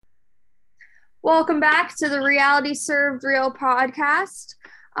Welcome back to the Reality Served Real podcast.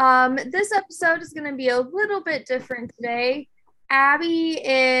 This episode is going to be a little bit different today. Abby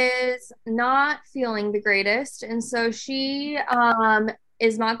is not feeling the greatest, and so she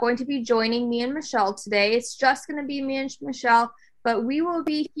is not going to be joining me and Michelle today. It's just going to be me and Michelle, but we will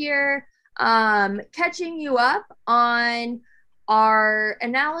be here catching you up on our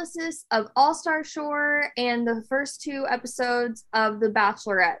analysis of All Star Shore and the first two episodes of The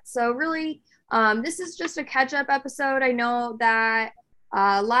Bachelorette. So, really, this is just a catch up episode. I know that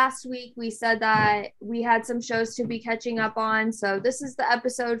last week we said that we had some shows to be catching up on. So this is the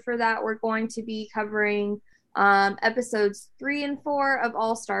episode for that. We're going to be covering episodes 3 and 4 of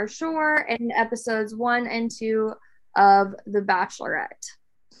All Star Shore and episodes 1 and 2 of The Bachelorette.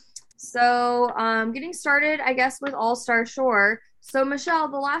 So getting started, I guess, with All Star Shore. So Michelle,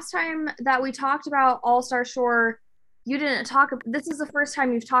 the last time that we talked about All Star Shore, you didn't talk. This is the first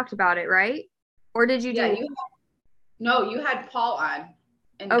time you've talked about it, right? Or did you do? Yeah, you had Paul on,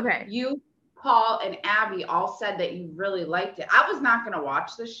 and Okay. you, Paul, and Abby all said that you really liked it. I was not going to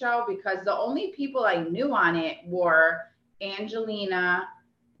watch the show because the only people I knew on it were Angelina,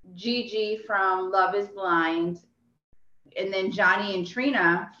 Gigi from Love is Blind, and then Johnny and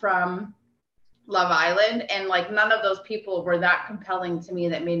Trina from Love Island. And like none of those people were that compelling to me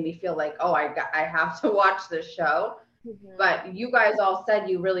that made me feel like, oh, I have to watch this show. Mm-hmm. But you guys all said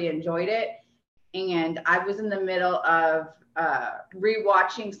you really enjoyed it. And I was in the middle of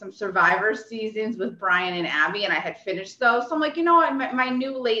rewatching some Survivor seasons with Brian and Abby, and I had finished those. So I'm like, you know what, my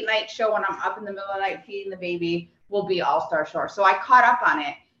new late night show when I'm up in the middle of the night feeding the baby will be All Star Shore. So I caught up on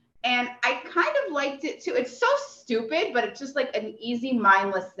it, and I kind of liked it too. It's so stupid, but it's just like an easy,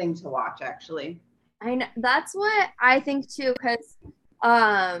 mindless thing to watch, actually. I know that's what I think too, because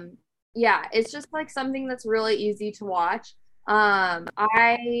yeah, it's just like something that's really easy to watch. I'm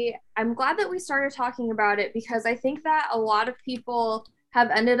glad that we started talking about it because I think that a lot of people have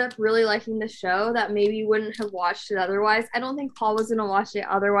ended up really liking the show that maybe wouldn't have watched it otherwise. I don't think Paul was gonna watch it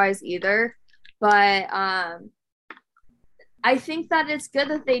otherwise either, but I think that it's good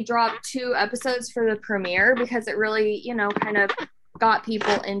that they dropped 2 episodes for the premiere because it really, kind of got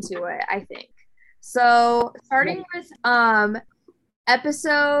people into it, I think. So starting with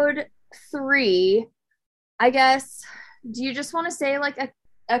episode 3, I guess, do you just want to say like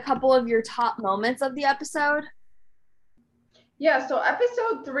a couple of your top moments of the episode? Yeah, so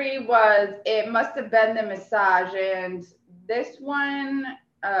episode 3 was It Must Have Been the Massage. And this one,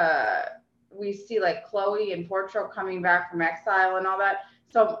 we see like Chloe and Portrait coming back from exile and all that.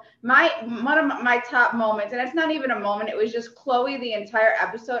 So one of my top moments, and it's not even a moment, it was just Chloe the entire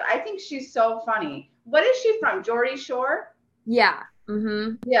episode. I think she's so funny. What is she from? Geordie Shore? Yeah.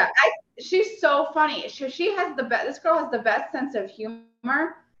 Mm-hmm. Yeah, she's so funny. She has the best. This girl has the best sense of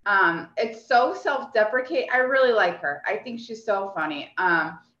humor. It's so self-deprecate. I really like her. I think she's so funny.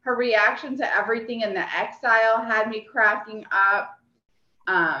 Her reaction to everything in the exile had me cracking up.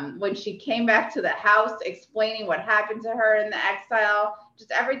 When she came back to the house explaining what happened to her in the exile,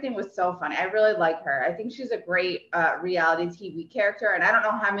 just everything was so funny. I really like her. I think she's a great reality TV character. And I don't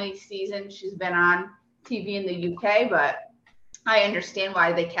know how many seasons she's been on TV in the UK, but I understand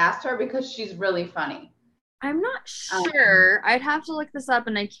why they cast her because she's really funny. I'm not sure. I'd have to look this up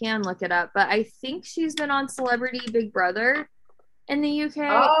and I can look it up, but I think she's been on Celebrity Big Brother in the UK.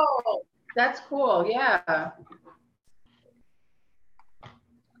 Oh, that's cool. Yeah.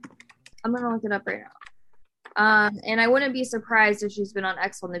 I'm gonna look it up right now. And I wouldn't be surprised if she's been on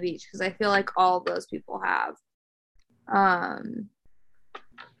X on the Beach because I feel like all of those people have.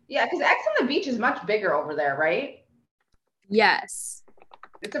 Yeah, because X on the Beach is much bigger over there, right? Yes.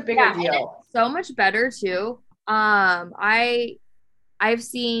 It's a bigger deal. So much better too. I've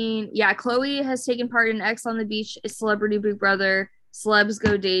seen, yeah, Chloe has taken part in X on the Beach, Celebrity Big Brother, Celebs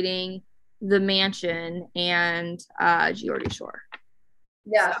Go Dating, The Mansion, and Geordie Shore.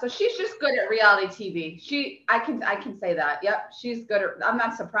 Yeah, so she's just good at reality TV. I can say that. Yep, she's good at. I'm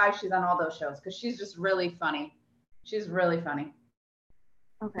not surprised she's on all those shows because she's just really funny. She's really funny.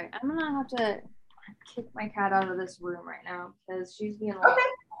 Okay, I'm gonna have to kick my cat out of this room right now because she's being okay.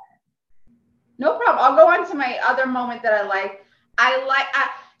 No problem. I'll go on to my other moment that I like.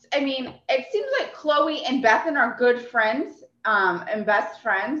 I mean, it seems like Chloe and Bethan are good friends and best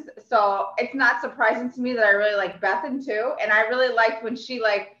friends. So it's not surprising to me that I really like Bethan too. And I really liked when she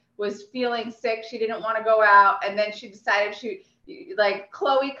like was feeling sick. She didn't want to go out. And then she decided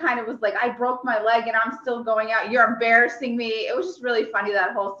Chloe kind of was like, I broke my leg and I'm still going out. You're embarrassing me. It was just really funny,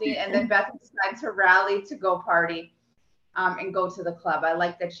 that whole scene. And then Bethan decided to rally to go party and go to the club. I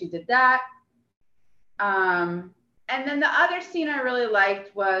like that she did that. And then the other scene I really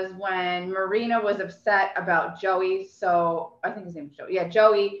liked was when Marina was upset about Joey. So I think his name is Joey. Yeah,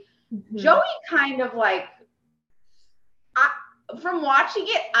 Joey. Mm-hmm. Joey kind of like, from watching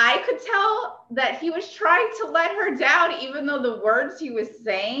it, I could tell that he was trying to let her down, even though the words he was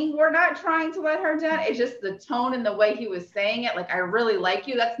saying were not trying to let her down. It's just the tone and the way he was saying it. Like, I really like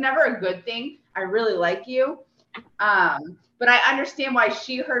you. That's never a good thing. I really like you. But I understand why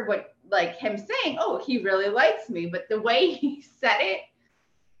she heard what, like, him saying, oh, he really likes me. But the way he said it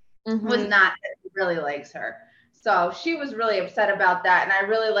was not that he really likes her. So she was really upset about that. And I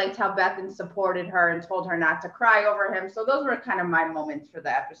really liked how Bethan supported her and told her not to cry over him. So those were kind of my moments for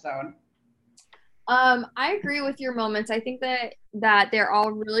the episode. I agree with your moments. I think that they're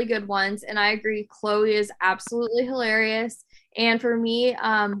all really good ones. And I agree, Chloe is absolutely hilarious. And for me,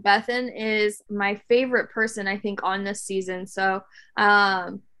 Bethan is my favorite person, I think, on this season. So,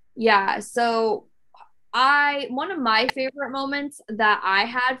 yeah. So one of my favorite moments that I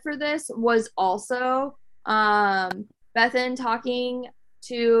had for this was also Bethan talking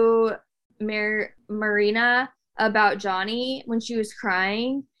to Marina about Johnny when she was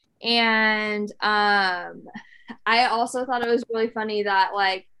crying. And I also thought it was really funny that,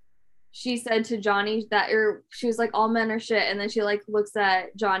 like, she said to Johnny that, or she was like, all men are shit, and then she like looks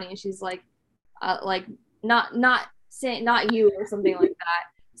at Johnny and she's like not saying not you or something like that.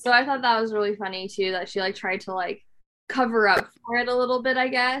 So I thought that was really funny too, that she like tried to like cover up for it a little bit, I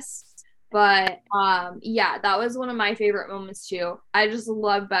guess. But yeah, that was one of my favorite moments too. I just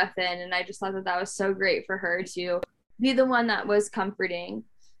love Bethan, and I just thought that was so great for her to be the one that was comforting.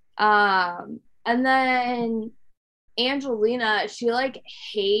 And then Angelina, she like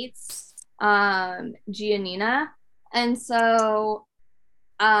hates Giannina. And so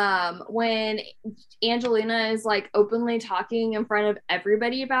when Angelina is like openly talking in front of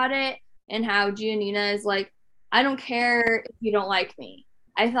everybody about it, and how Giannina is like, I don't care if you don't like me.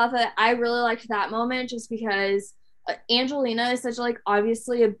 I thought that I really liked that moment, just because Angelina is such like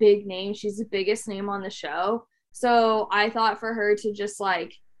obviously a big name. She's the biggest name on the show. So I thought for her to just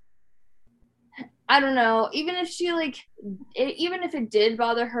like, I don't know, even if she like even if it did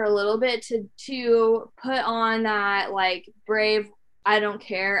bother her a little bit to put on that like brave I don't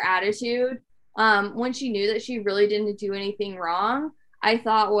care attitude when she knew that she really didn't do anything wrong, I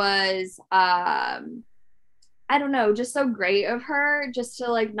thought was I don't know, just so great of her, just to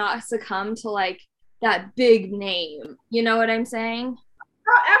like not succumb to like that big name. You know what I'm saying?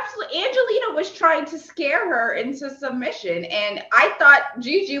 Oh, absolutely. Angelina was trying to scare her into submission, and I thought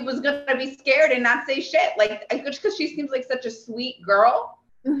Gigi was gonna be scared and not say shit, like, just because she seems like such a sweet girl.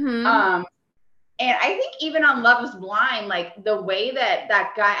 And I think even on Love Is Blind, like the way that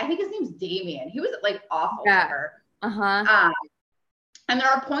guy, I think his name's Damien, he was like awful to her. And there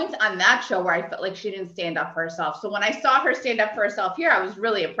are points on that show where I felt like she didn't stand up for herself. So when I saw her stand up for herself here, I was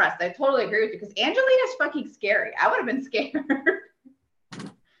really impressed. I totally agree with you, because Angelina's fucking scary. I would have been scared.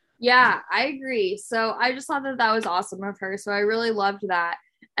 Yeah, I agree. So I just thought that was awesome of her. So I really loved that.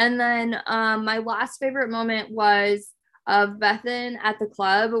 And then my last favorite moment was of Bethan at the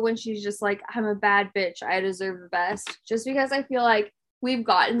club when she's just like, I'm a bad bitch, I deserve the best. Just because I feel like we've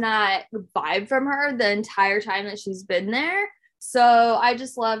gotten that vibe from her the entire time that she's been there. So I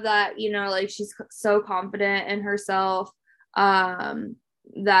just love that, you know, like she's so confident in herself,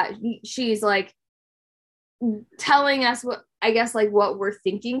 that she's like telling us what, I guess, like what we're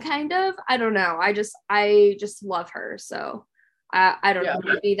thinking, kind of. I don't know. I just love her. So I don't know.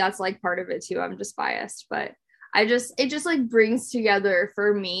 Maybe that's like part of it too. I'm just biased, but it just like brings together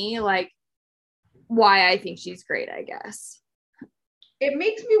for me like why I think she's great, I guess. It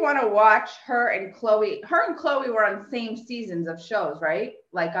makes me want to watch her and Chloe. Her and Chloe were on the same seasons of shows, right?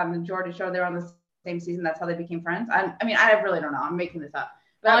 Like on the Jordan show, they were on the same season. That's how they became friends. I mean, I really don't know. I'm making this up.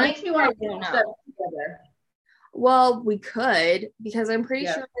 But honestly, it makes me want to watch them together. Well, we could, because I'm pretty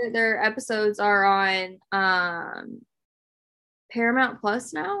sure their episodes are on Paramount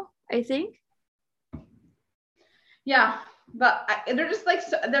Plus now, I think. Yeah, but they're just like,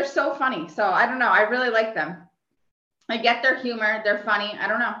 they're so funny. So I don't know. I really like them. I get their humor. They're funny. I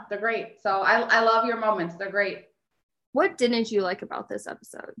don't know. They're great. So I love your moments. They're great. What didn't you like about this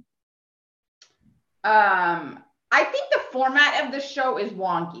episode? I think the format of the show is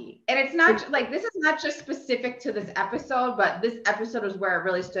wonky. And it's not like, this is not just specific to this episode, but this episode is where it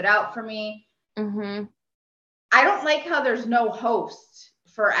really stood out for me. I don't like how there's no host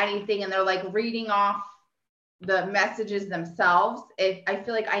for anything, and they're like reading off the messages themselves. I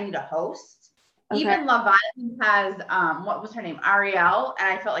feel like I need a host. Even Love Island has, what was her name? Ariel. And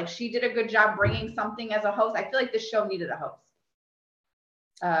I felt like she did a good job bringing something as a host. I feel like this show needed a host.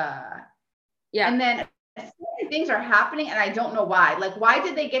 And then things are happening and I don't know why. Like, why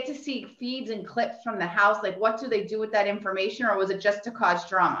did they get to see feeds and clips from the house? Like, what do they do with that information? Or was it just to cause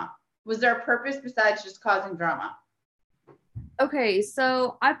drama? Was there a purpose besides just causing drama? Okay,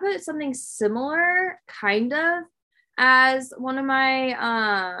 so I put something similar, kind of, as one of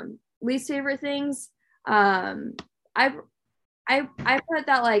my least favorite things. Um, I I put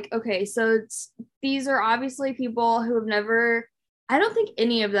that like, okay, so these are obviously people who have never, I don't think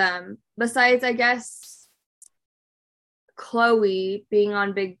any of them, besides I guess Chloe being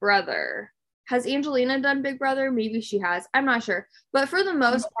on Big Brother. Has Angelina done Big Brother? Maybe she has. I'm not sure. But for the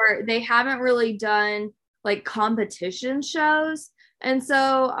most part, they haven't really done like competition shows. And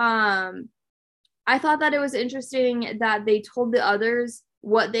so I thought that it was interesting that they told the others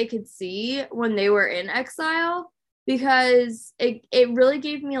what they could see when they were in exile, because it really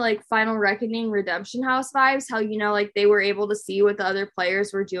gave me like Final Reckoning Redemption House vibes, how like they were able to see what the other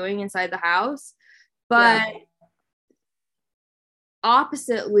players were doing inside the house. But Yeah.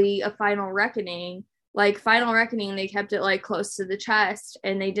 oppositely of Final Reckoning, like Final Reckoning, they kept it like close to the chest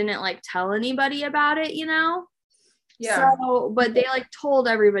and they didn't like tell anybody about it. Yeah. So, but they like told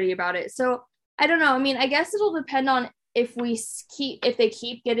everybody about it. So I don't know. I mean, I guess it'll depend on if they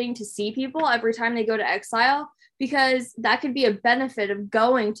keep getting to see people every time they go to exile, because that could be a benefit of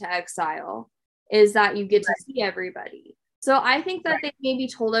going to exile, is that you get to see everybody. So I think that they maybe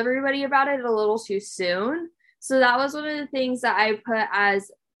told everybody about it a little too soon. So that was one of the things that I put as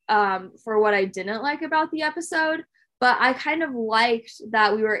for what I didn't like about the episode. But I kind of liked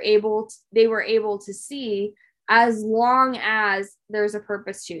that they were able to see, as long as there's a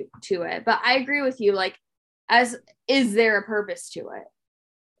purpose to it. But I agree with you, like, is there a purpose to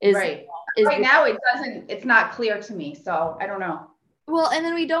it? Right now it's not clear to me, so I don't know. Well, and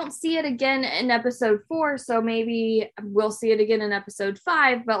then we don't see it again in episode 4, so maybe we'll see it again in episode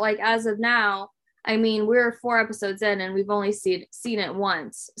 5. But like as of now, I mean, we're 4 episodes in and we've only seen it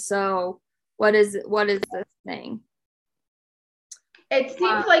once. So what is this thing? It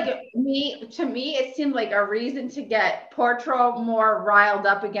seems like to me, it seemed like a reason to get Portro more riled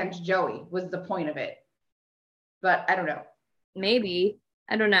up against Joey was the point of it. But I don't know. Maybe.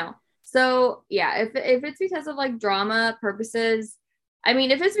 I don't know. So yeah, if it's because of like drama purposes, I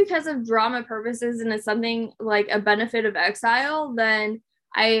mean, if it's because of drama purposes and it's something like a benefit of exile, then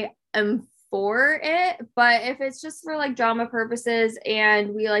I am for it. But if it's just for like drama purposes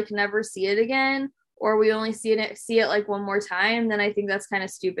and we like never see it again, or we only see it like one more time, then I think that's kind of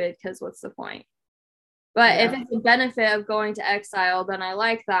stupid, because what's the point? But if it's a benefit of going to exile, then I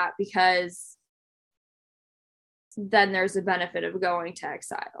like that, because then there's a benefit of going to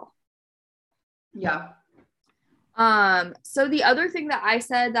exile. Yeah. So the other thing that I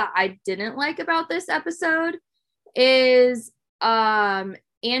said that I didn't like about this episode is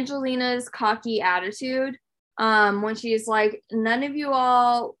Angelina's cocky attitude. When she's like, none of you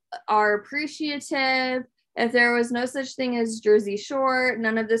all are appreciative. If there was no such thing as Jersey Shore,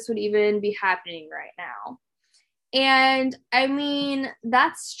 none of this would even be happening right now. And I mean,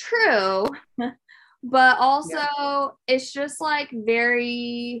 that's true. But also, it's just like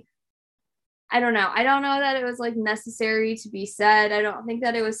very, I don't know. I don't know that it was like necessary to be said. I don't think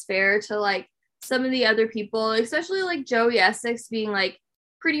that it was fair to like some of the other people, especially like Joey Essex being like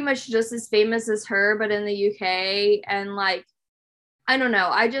pretty much just as famous as her, but in the UK. And like, I don't know.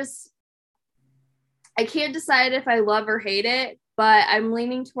 I can't decide if I love or hate it, but I'm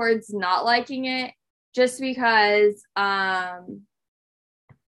leaning towards not liking it, just because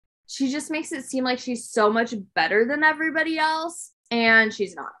she just makes it seem like she's so much better than everybody else, and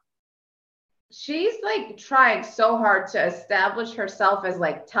she's not. She's like trying so hard to establish herself as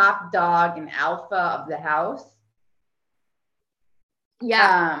like top dog and alpha of the house.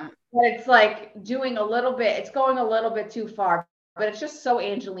 Yeah. But it's like it's going a little bit too far, but it's just so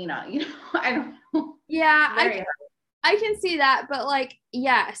Angelina, I don't know. Yeah, I can see that, but like,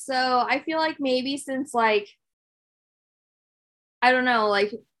 yeah, so I feel like maybe since like, I don't know,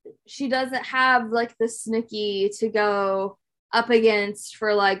 like she doesn't have like the Snooki to go up against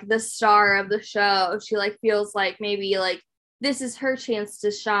for like the star of the show. She like feels like maybe like this is her chance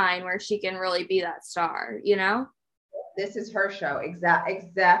to shine, where she can really be that star, This is her show. Exactly.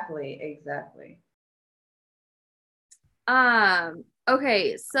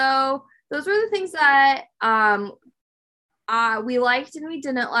 Okay, so those were the things that we liked and we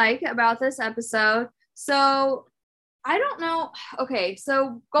didn't like about this episode. So I don't know. Okay,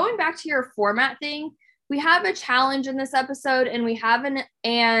 so going back to your format thing, we have a challenge in this episode, and we have an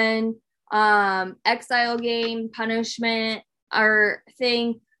exile game punishment or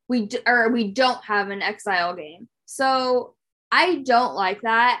thing. We don't have an exile game. So I don't like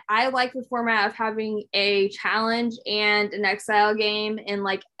that. I like the format of having a challenge and an exile game in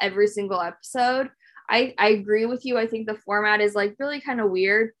like every single episode. I agree with you. I think the format is like really kind of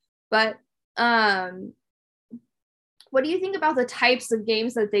weird, but um what do you think about the types of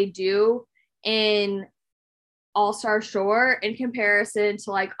games that they do in All-Star Shore in comparison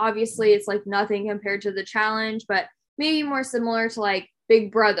to like obviously it's like nothing compared to the challenge, but maybe more similar to like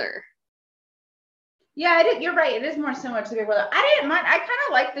Big Brother. Yeah, you're right. It is more similar to Big Brother. I didn't mind. I kind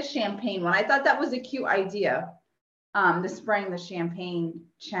of like the champagne one. I thought that was a cute idea. The spraying the champagne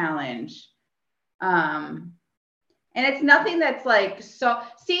challenge. And it's nothing that's like so.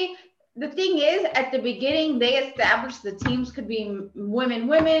 See, the thing is, at the beginning, they established the teams could be women,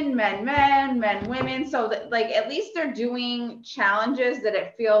 women, men, men, men, women. So that, like, at least they're doing challenges that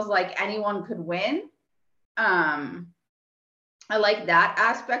it feels like anyone could win. I like that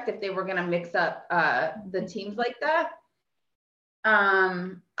aspect if they were going to mix up the teams like that.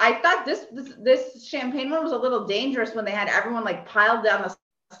 I thought this champagne one was a little dangerous when they had everyone like piled down the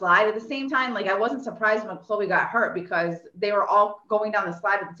slide at the same time. Like I wasn't surprised when Chloe got hurt because they were all going down the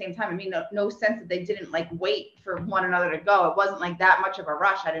slide at the same time. I mean, no sense that they didn't like wait for one another to go. It wasn't like that much of a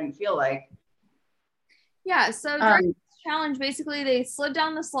rush. I didn't feel like. Yeah, so during this challenge, basically they slid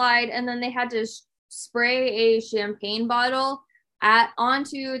down the slide and then they had to spray a champagne bottle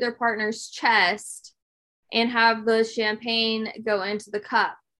onto their partner's chest and have the champagne go into the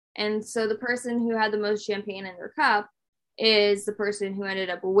cup. And so the person who had the most champagne in their cup is the person who ended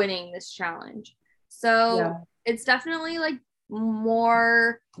up winning this challenge. So it's definitely like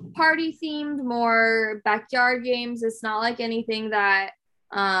more party themed, more backyard games. It's not like anything that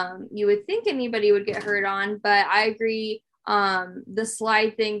you would think anybody would get hurt on, but I agree. The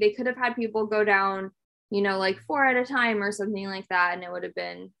slide thing, they could have had people go down, like 4 at a time or something like that, and it would have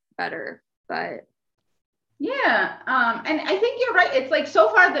been better. But yeah, and I think you're right. It's like so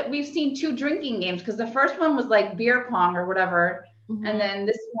far that we've seen 2 drinking games because the first one was like beer pong or whatever, and then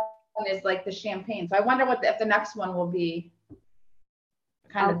this one is like the champagne. So I wonder if the next one will be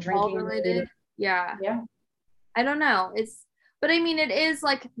kind of drinking related. Yeah. Yeah. I don't know. But I mean, it is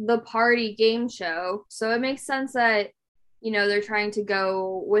like the party game show, so it makes sense that they're trying to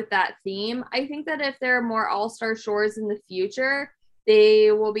go with that theme. I think that if there are more All-Star Shores in the future,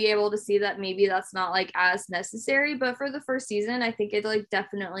 they will be able to see that maybe that's not like as necessary. But for the first season, I think it like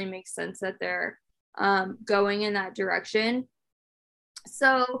definitely makes sense that they're going in that direction.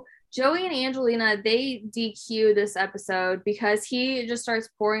 So Joey and Angelina, they DQ this episode because he just starts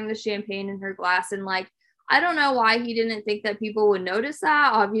pouring the champagne in her glass, and like I don't know why he didn't think that people would notice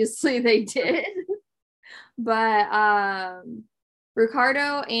that. Obviously they did. But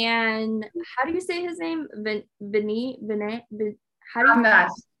Ricardo and how do you say his name? How do you? I'm not.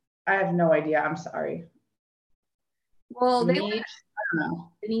 I have no idea. I'm sorry. Well, they I don't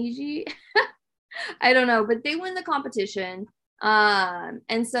know. I don't know, but they win the competition.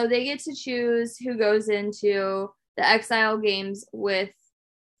 And so they get to choose who goes into the exile games with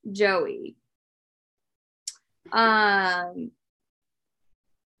Joey.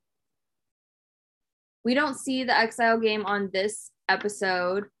 We don't see the exile game on this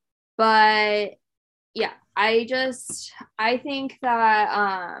episode, but yeah, I think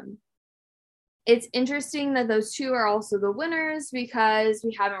that it's interesting that those 2 are also the winners because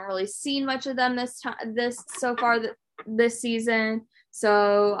we haven't really seen much of them this so far this season.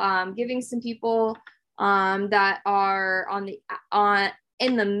 So giving some people that are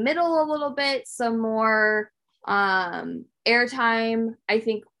in the middle a little bit some more airtime, I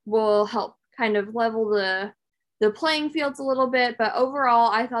think will help kind of level the playing fields a little bit. But overall,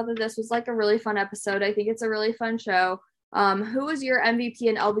 I thought that this was like a really fun episode. I think it's a really fun show. Who was your MVP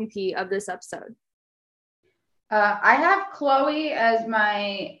and LVP of this episode? I have Chloe as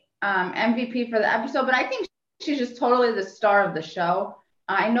my MVP for the episode, but I think she's just totally the star of the show.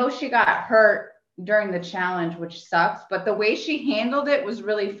 I know she got hurt during the challenge, which sucks, but the way she handled it was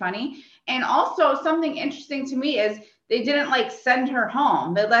really funny. And also something interesting to me is they didn't like send her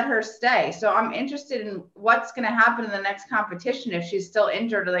home. They let her stay. So I'm interested in what's going to happen in the next competition. If she's still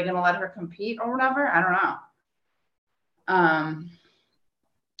injured, are they going to let her compete or whatever? I don't know.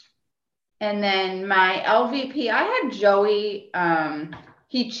 And then my LVP, I had Joey.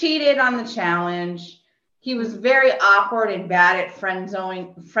 He cheated on the challenge. He was very awkward and bad at friend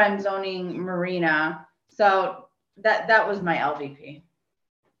zoning Marina. So that was my LVP.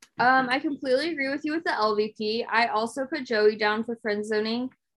 I completely agree with you with the LVP. I also put Joey down for friend zoning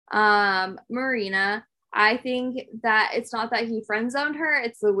Marina. I think that it's not that he friend zoned her,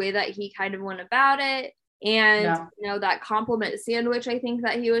 it's the way that he kind of went about it. And, Yeah. that compliment sandwich I think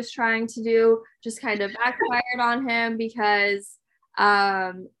that he was trying to do just kind of backfired on him because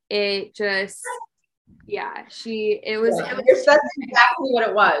it just, yeah, That's exactly what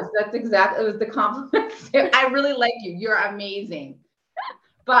it was. It was the compliment. I really like you. You're amazing.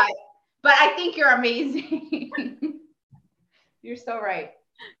 But I think you're amazing. You're so right.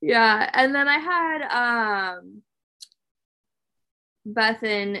 Yeah. And then I had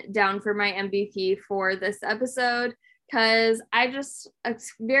Bethan down for my MVP for this episode because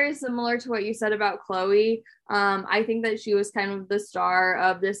it's very similar to what you said about Chloe. I think that she was kind of the star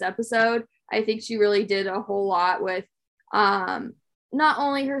of this episode. I think she really did a whole lot with not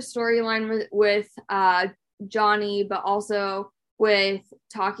only her storyline with Johnny, but also with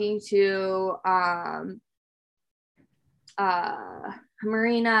talking to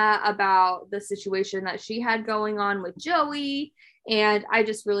Marina about the situation that she had going on with Joey. And I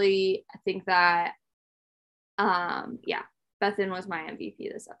just really think that, Bethan was my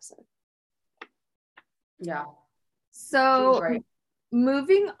MVP this episode. Yeah. So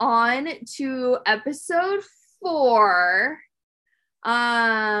moving on to episode 4.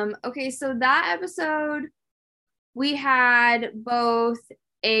 Okay, so that episode, we had both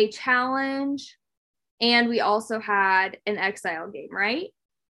a challenge and we also had an exile game, right?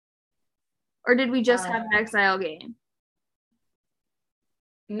 Or did we just have an exile game?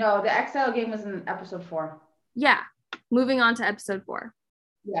 No, the exile game was in episode 4. Yeah. Moving on to episode 4.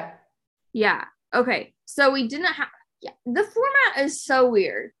 Yeah. Yeah. Okay. So we didn't have. Yeah. The format is so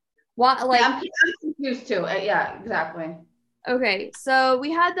weird. What? Like, I'm confused too. Yeah. Exactly. Okay. So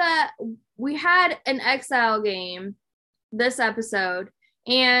we had an exile game this episode,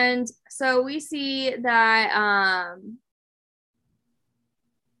 and so we see that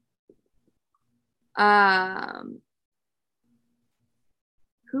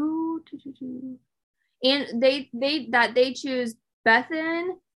who and they choose Bethan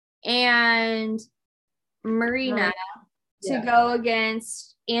and Marina to go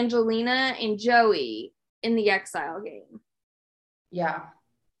against Angelina and Joey in the exile game. Yeah.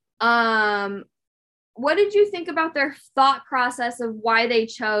 What did you think about their thought process of why they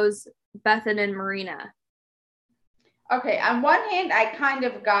chose Bethan and Marina? Okay, on one hand, I kind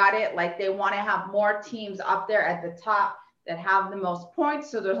of got it. Like they want to have more teams up there at the top that have the most points,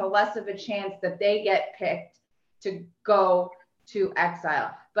 so there's a less of a chance that they get picked to go to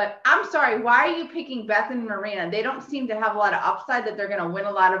exile. But I'm sorry, why are you picking Bethan and Marina? They don't seem to have a lot of upside that they're going to win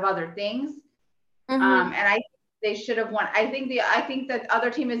a lot of other things. And I think they should have won. I think that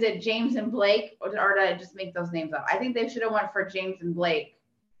other team is it James and Blake, or did I just make those names up? I think they should have won for James and Blake.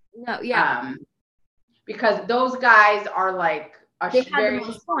 No, yeah. Because those guys are like they had the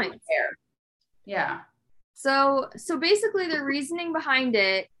most points. Yeah. So basically the reasoning behind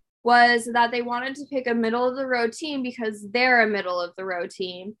it was that they wanted to pick a middle of the road team because they're a middle of the road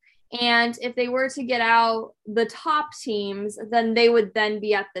team. And if they were to get out the top teams, then they would then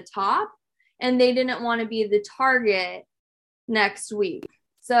be at the top. And they didn't want to be the target next week.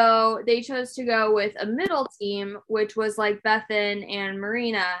 So they chose to go with a middle team, which was like Bethan and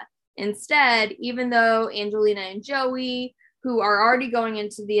Marina instead, even though Angelina and Joey, who are already going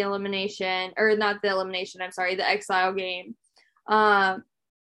into the the exile game,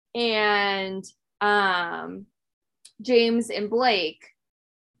 and James and Blake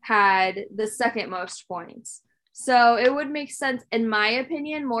had the second most points. So it would make sense, in my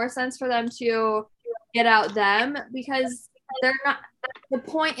opinion, more sense for them to get out them because they're not. The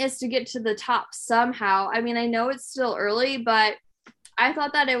point is to get to the top somehow. I mean, I know it's still early, but I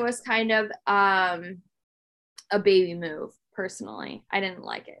thought that it was kind of a baby move. Personally, I didn't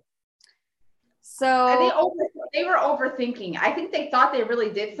like it. So they were overthinking. I think they thought they really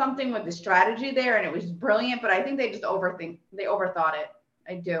did something with the strategy there, and it was brilliant. But I think they just overthought it.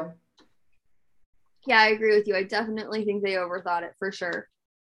 I do. Yeah, I agree with you. I definitely think they overthought it for sure.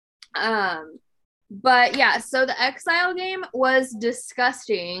 But yeah, so the exile game was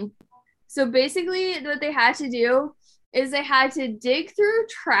disgusting. So basically what they had to do is they had to dig through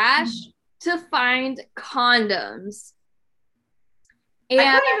trash to find condoms. And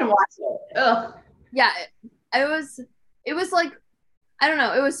I couldn't even watch it. Ugh. Yeah, it was like, I don't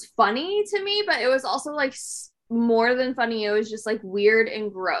know, it was funny to me, but it was also like more than funny. It was just like weird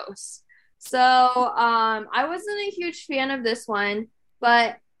and gross. So I wasn't a huge fan of this one,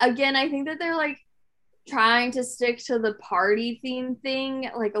 but again, I think that they're like trying to stick to the party theme thing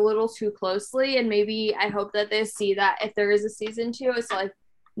like a little too closely, and maybe I hope that they see that if there is a season 2, it's like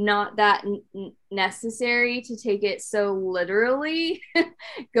not that necessary to take it so literally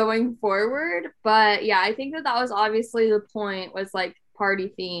going forward. But yeah, I think that was obviously the point, was like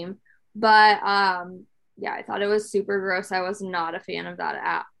party theme. But Yeah, I thought it was super gross. I was not a fan of that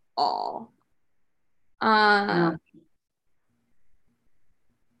at all. Um, No,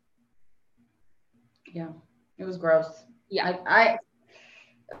 yeah, it was gross. yeah,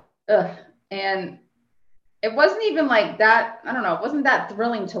 Ugh. And it wasn't even like that. I don't know. It wasn't that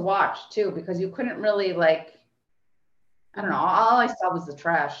thrilling to watch too, because you couldn't really like, I don't know. All I saw was the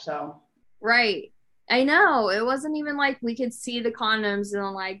trash. So right. I know. It wasn't even like we could see the condoms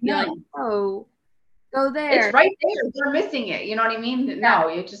and like be like, no, oh, go it's there. right there. They're missing it. You know what I mean? Yeah. No,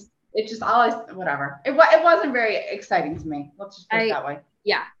 it just always whatever. It wasn't very exciting to me. Let's just put it I that way.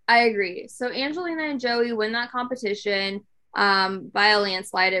 yeah, I agree. So Angelina and Joey win that competition by a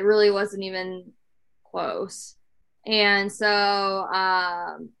landslide. It really wasn't even close. And so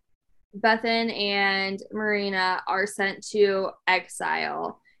Bethan and Marina are sent to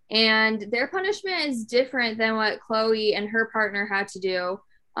exile. And their punishment is different than what Chloe and her partner had to do.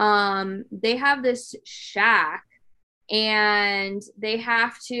 They have this shack and they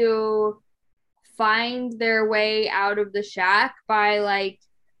have to find their way out of the shack by like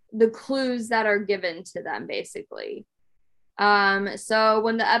the clues that are given to them, basically. So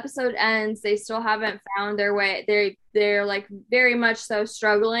when the episode ends, they still haven't found their way. They're like very much so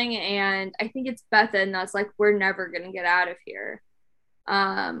struggling, and I think it's Bethan that's like, we're never gonna get out of here.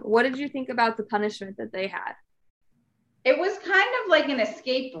 What did you think about the punishment that they had? It was kind of like an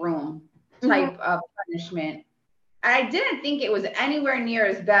escape room Mm-hmm. type of punishment. I didn't think it was anywhere near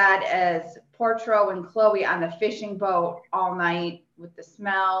as bad as Portro and Chloe on the fishing boat all night with the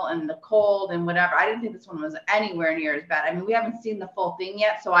smell and the cold and whatever. I didn't think this one was anywhere near as bad. I mean, we haven't seen the full thing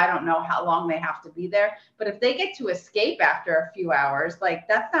yet, so I don't know how long they have to be there. But if they get to escape after a few hours, like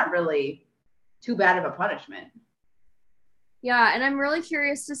that's not really too bad of a punishment. Yeah, and I'm really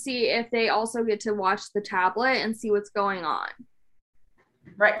curious to see if they also get to watch the tablet and see what's going on.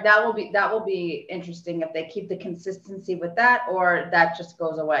 Right. That will be interesting if they keep the consistency with that or that just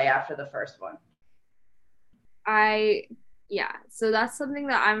goes away after the first one. I yeah, so that's something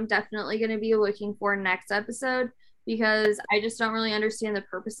that I'm definitely going to be looking for next episode because I just don't really understand the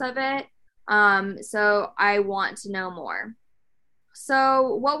purpose of it. So I want to know more.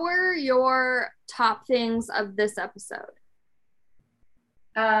 So, what were your top things of this episode?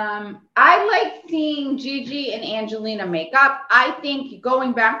 I like seeing Gigi and Angelina make up. I think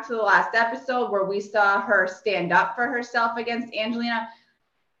going back to the last episode where we saw her stand up for herself against Angelina,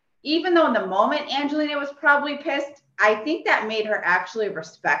 even though in the moment Angelina was probably pissed, I think that made her actually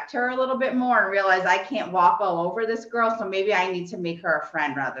respect her a little bit more and realize I can't walk all over this girl, so maybe I need to make her a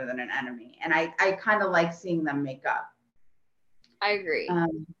friend rather than an enemy. And I kind of like seeing them make up. I agree.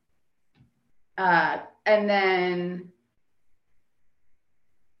 Um, and then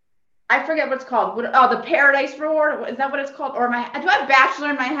I forget what it's called. The Paradise Reward. Is that what it's called? Or do I have Bachelor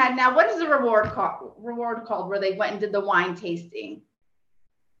in my head now? What is the reward called where they went and did the wine tasting?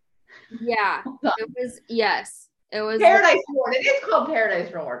 Yeah, it was, yes, it was. Paradise Reward. It is called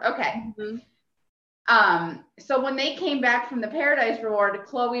Paradise Reward. Okay. Mhm. So when they came back from the Paradise Reward,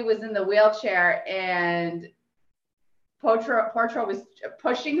 Chloe was in the wheelchair and Portro was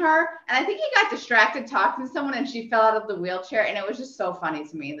pushing her. And I think he got distracted talking to someone and she fell out of the wheelchair. And it was just so funny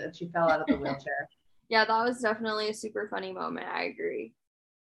to me that she fell out of the wheelchair. Yeah, that was definitely a super funny moment. I agree.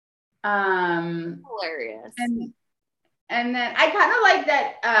 Um, Hilarious. and then I kind of like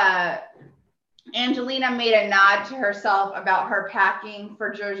that Angelina made a nod to herself about her packing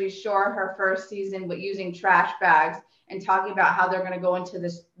for Jersey Shore her first season with using trash bags and talking about how they're going to go into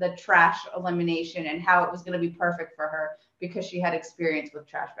the trash elimination and how it was going to be perfect for her because she had experience with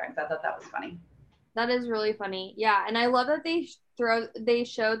trash bags. I thought that was funny. That is really funny. Yeah, and I love that they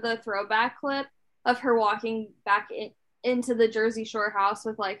showed the throwback clip of her walking back into the Jersey Shore house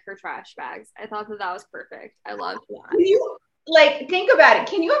with like her trash bags. I thought that that was perfect. I loved that. Can you like think about it?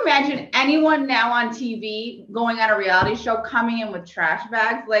 Can you imagine anyone now on TV going on a reality show coming in with trash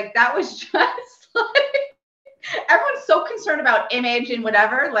bags? Like that was just like everyone's so concerned about image and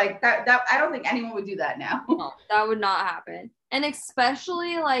whatever. Like that I don't think anyone would do that now. No, that would not happen. And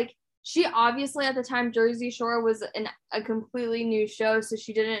especially like she obviously at the time Jersey Shore was a completely new show, so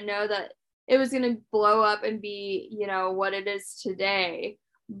she didn't know that it was going to blow up and be, what it is today.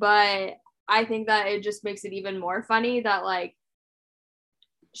 But I think that it just makes it even more funny that like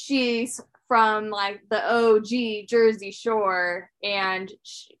she's from like the OG Jersey Shore and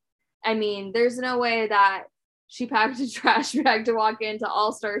I mean, there's no way that she packed a trash bag to walk into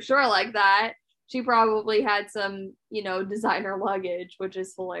All Star Shore like that. She probably had some, designer luggage, which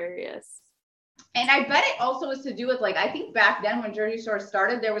is hilarious. And I bet it also was to do with, like, I think back then when Jersey Shore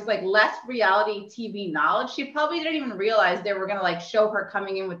started, there was like less reality TV knowledge. She probably didn't even realize they were going to like show her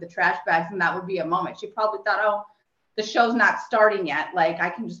coming in with the trash bags and that would be a moment. She probably thought, oh, the show's not starting yet. Like, I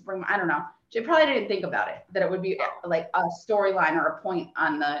can just bring, I don't know. She probably didn't think about it, that it would be like a storyline or a point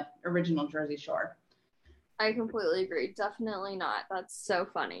on the original Jersey Shore. I completely agree. Definitely not. That's so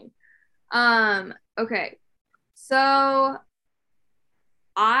funny. Okay. So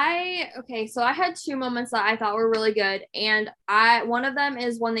I had two moments that I thought were really good, and one of them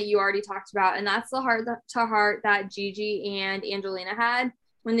is one that you already talked about, and that's the heart to heart that Gigi and Angelina had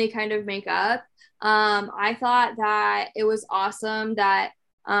when they kind of make up. I thought that it was awesome that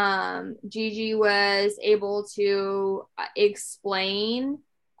Gigi was able to explain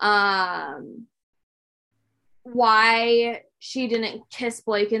why she didn't kiss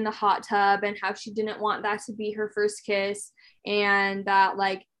Blake in the hot tub and how she didn't want that to be her first kiss, and that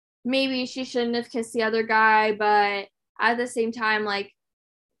like maybe she shouldn't have kissed the other guy, but at the same time, like,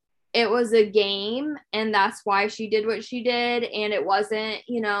 it was a game and that's why she did what she did, and it wasn't,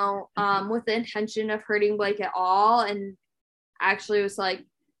 with the intention of hurting Blake at all. And actually it was like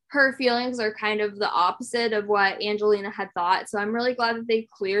her feelings are kind of the opposite of what Angelina had thought. So I'm really glad that they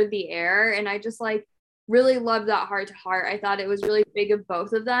cleared the air, and I just like really loved that heart to heart. I thought it was really big of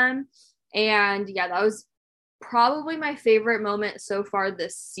both of them. And yeah, that was probably my favorite moment so far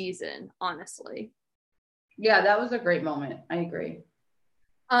this season, honestly. Yeah, that was a great moment. I agree.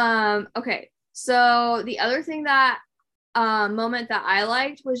 Okay. So the other thing that moment that I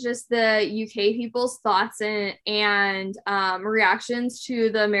liked was just the UK people's thoughts and reactions to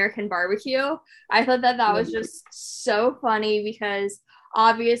the American barbecue. I thought that was just so funny because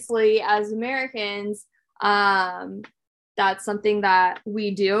obviously as Americans, that's something that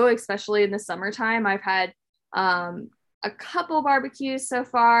we do, especially in the summertime. I've had a couple barbecues so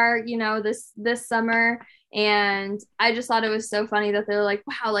far, this summer, and I just thought it was so funny that they're like,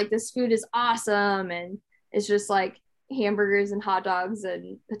 wow, like this food is awesome, and it's just like hamburgers and hot dogs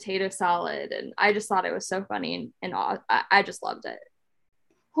and potato salad, and I just thought it was so funny, and I just loved it.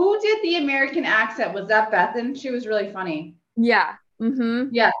 Who did the American accent? Was that Bethan? She was really funny. Yeah. Mm-hmm.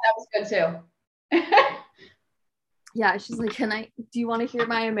 Yeah, that was good too. Yeah, she's like, do you want to hear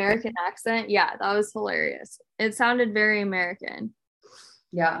my American accent? Yeah, that was hilarious. It sounded very American.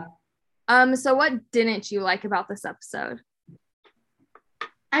 Yeah. So what didn't you like about this episode?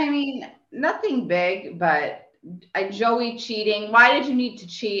 I mean, nothing big, but Joey cheating. Why did you need to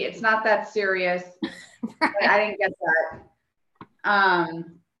cheat? It's not that serious. Right. I didn't get that.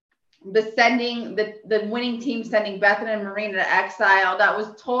 The winning team sending Bethan and Marina to exile. That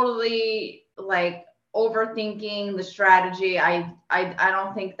was totally like overthinking the strategy. I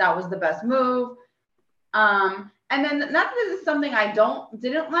don't think that was the best move. And then not that this is something I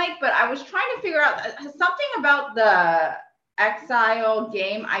didn't like, but I was trying to figure out something about the exile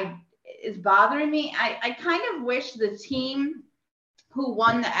game is bothering me. I kind of wish the team who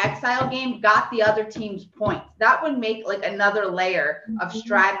won the exile game got the other team's points. That would make like another layer of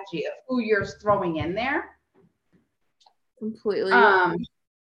strategy of who you're throwing in there. Completely.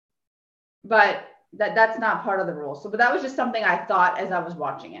 But that's not part of the rules. But that was just something I thought as I was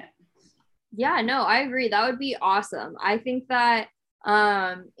watching it. Yeah, no, I agree. That would be awesome. I think that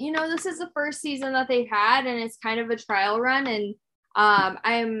this is the first season that they've had, and it's kind of a trial run, and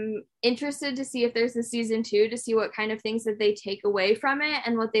I'm interested to see if there's a season 2 to see what kind of things that they take away from it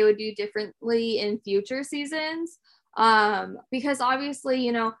and what they would do differently in future seasons. Because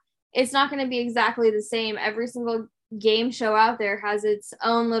obviously, it's not going to be exactly the same. Every single game show out there has its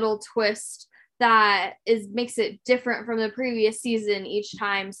own little twist that makes it different from the previous season each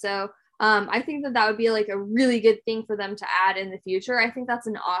time. So I think that would be like a really good thing for them to add in the future. I think that's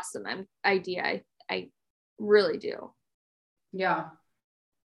an awesome idea. I really do. Yeah.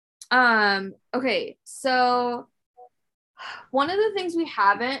 Okay, so one of the things we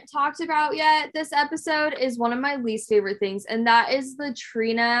haven't talked about yet this episode is one of my least favorite things, and that is the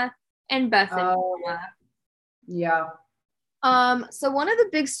Trina and Bethan. Yeah. So one of the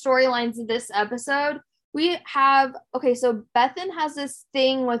big storylines of this episode, so Bethan has this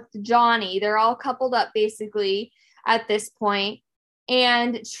thing with Johnny. They're all coupled up basically at this point,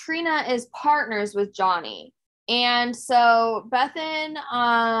 and Trina is partners with Johnny. And so Bethan,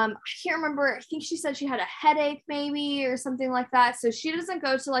 I can't remember, I think she said she had a headache maybe or something like that. So she doesn't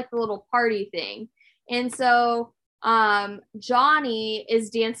go to like the little party thing. And so Johnny is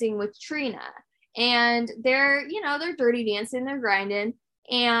dancing with Trina. And they're dirty dancing, they're grinding.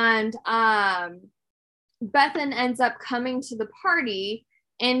 And Bethan ends up coming to the party,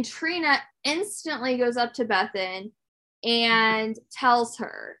 and Trina instantly goes up to Bethan and tells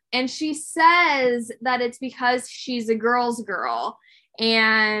her. And she says that it's because she's a girl's girl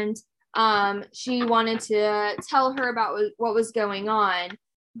and she wanted to tell her about what was going on.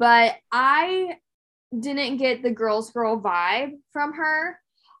 But I didn't get the girl's girl vibe from her.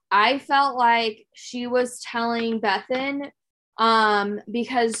 I felt like she was telling Bethan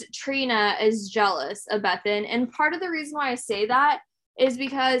because Trina is jealous of Bethan. And part of the reason why I say that is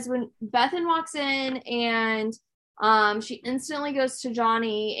because when Bethan walks in and she instantly goes to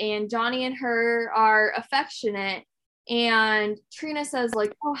Johnny, and Johnny and her are affectionate, and Trina says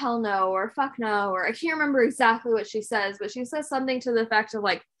like, oh hell no, or fuck no, or I can't remember exactly what she says, but she says something to the effect of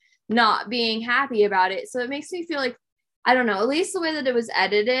like not being happy about it. So it makes me feel like, I don't know, at least the way that it was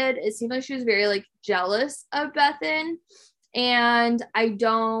edited, it seemed like she was very like jealous of Bethan, and I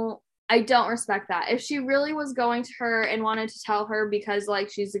don't respect that. If she really was going to her and wanted to tell her because like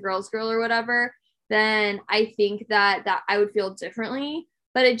she's a girl's girl or whatever, then I think that I would feel differently,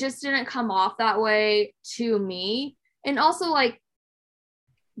 but it just didn't come off that way to me. And also like,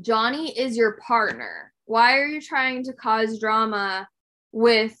 Johnny is your partner. Why are you trying to cause drama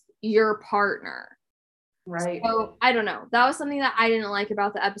with your partner? Right. So I don't know. That was something that I didn't like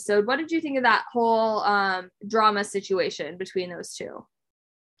about the episode. What did you think of that whole drama situation between those two?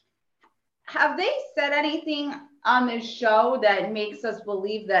 Have they said anything on this show that makes us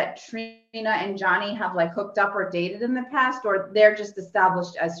believe that Trina and Johnny have like hooked up or dated in the past, or they're just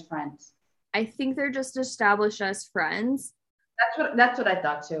established as friends? I think they're just established as friends. That's what I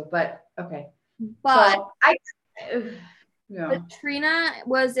thought too. But okay. But So yeah. But Trina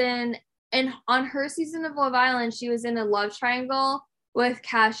was in on her season of Love Island, she was in a love triangle with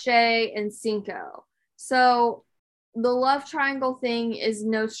Cache and Cinco. So the love triangle thing is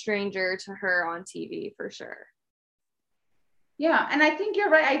no stranger to her on TV for sure. Yeah, and I think you're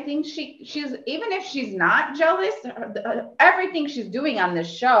right. I think she's even if she's not jealous, everything she's doing on this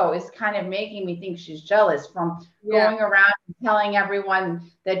show is kind of making me think she's jealous, from going around and telling everyone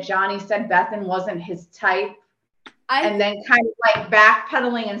that Johnny said Bethan wasn't his type, and then kind of like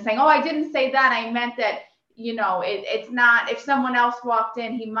backpedaling and saying, "Oh, I didn't say that. I meant that. It's not. If someone else walked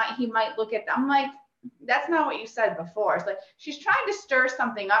in, he might look at them." I'm like, that's not what you said before. It's like she's trying to stir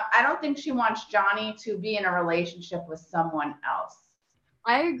something up. I don't think she wants Johnny to be in a relationship with someone else.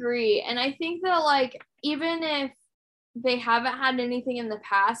 I agree. And I think that like, even if they haven't had anything in the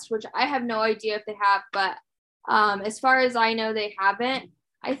past, which I have no idea if they have, but as far as I know, they haven't.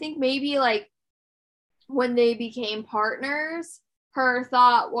 I think maybe like when they became partners, her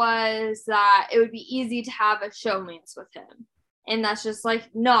thought was that it would be easy to have a showmance with him. And that's just like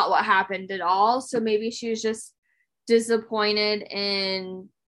not what happened at all. So maybe she was just disappointed in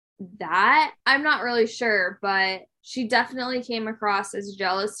that. I'm not really sure, but she definitely came across as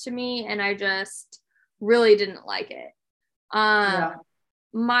jealous to me, and I just really didn't like it. Yeah.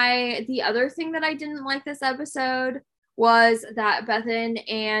 The other thing that I didn't like this episode was that Bethan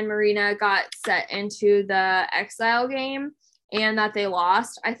and Marina got set into the exile game and that they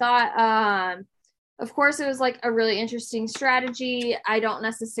lost. I thought of course, it was like a really interesting strategy. I don't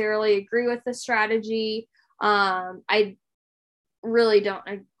necessarily agree with the strategy. I really don't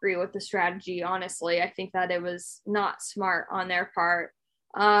agree with the strategy, honestly. I think that it was not smart on their part.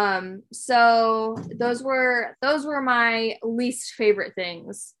 So those were my least favorite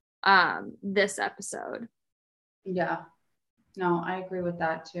things this episode. Yeah. No, I agree with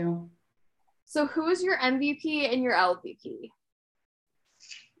that too. So who is your MVP and your LVP?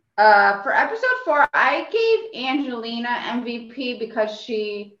 For episode 4, I gave Angelina MVP because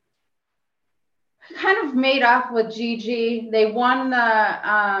she kind of made up with Gigi. They won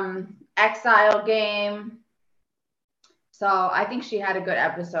the exile game. So I think she had a good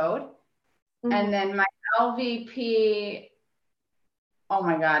episode. Mm-hmm. And then my LVP, oh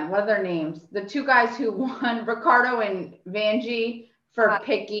my God, what are their names? The two guys who won, Ricardo and Vanjie, for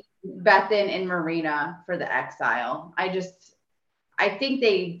picking Bethan and Marina for the exile. I think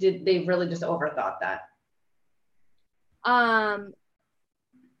they really just overthought that.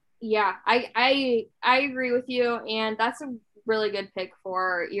 Yeah, I agree with you, and that's a really good pick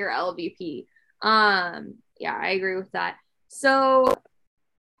for your LVP. Yeah, I agree with that. So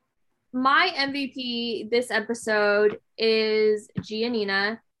my MVP this episode is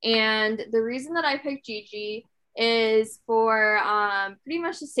Giannina, and the reason that I picked Gigi is for pretty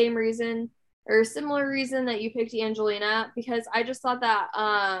much the same reason or similar reason that you picked Angelina, because I just thought that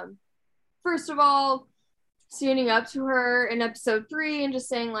first of all, standing up to her in episode 3 and just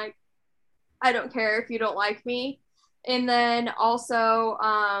saying like, I don't care if you don't like me, and then also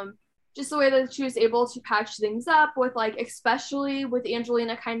just the way that she was able to patch things up with like, especially with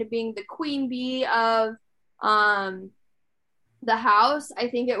Angelina kind of being the queen bee of the house. I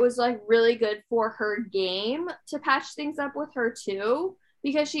think it was like really good for her game to patch things up with her too,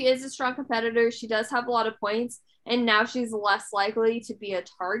 because she is a strong competitor. She does have a lot of points, and now she's less likely to be a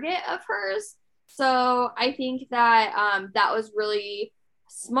target of hers. So I think that that was really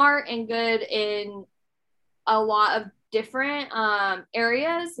smart and good in a lot of different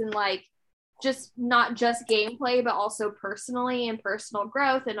areas, and like just not just gameplay, but also personally and personal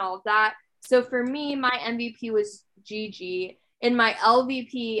growth and all of that. So for me, my MVP was Gigi. And my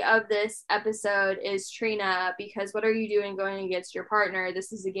LVP of this episode is Trina, because what are you doing going against your partner?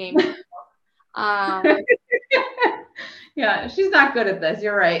 This is a game. Um, Yeah, she's not good at this.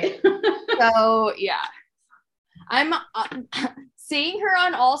 You're right. so yeah, I'm seeing her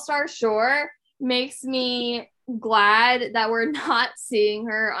on All Star Shore makes me glad that we're not seeing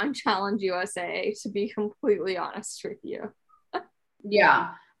her on Challenge USA, to be completely honest with you.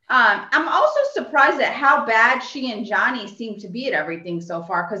 Yeah. I'm also surprised at how bad she and Johnny seem to be at everything so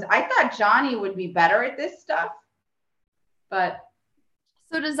far, because I thought Johnny would be better at this stuff. But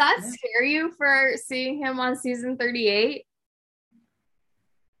so does that scare you for seeing him on season 38?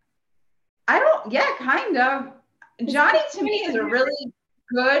 yeah, kind of. Johnny to me is a really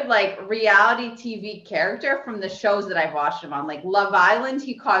good like reality TV character from the shows that I've watched him on. Like Love Island,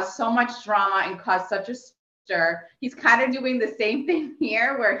 he caused so much drama and caused such a stir. He's kind of doing the same thing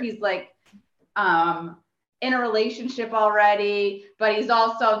here where he's like in a relationship already, but he's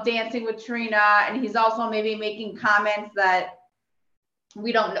also dancing with Trina, and he's also maybe making comments that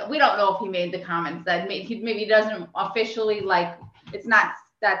we don't know if he made the comments that he maybe doesn't officially, like, it's not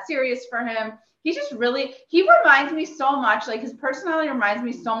that serious for him. He's just really, he reminds me so much, like his personality reminds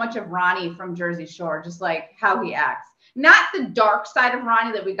me so much of Ronnie from Jersey Shore, just like how he acts. Not the dark side of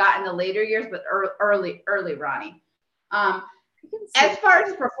Ronnie that we got in the later years, but early Ronnie. As far as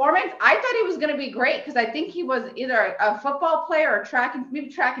his performance, I thought he was going to be great because I think he was either a football player or track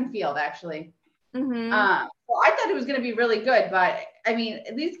and field, actually. Mm-hmm. So I thought it was going to be really good, but I mean,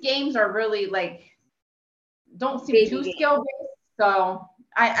 these games are really like don't seem too skill based. So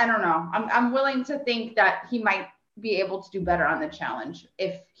I don't know. I'm willing to think that he might be able to do better on the challenge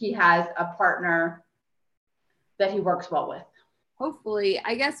if he has a partner that he works well with. Hopefully,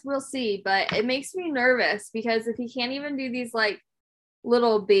 I guess we'll see, but it makes me nervous because if he can't even do these like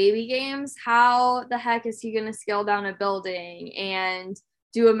little baby games, how the heck is he going to scale down a building and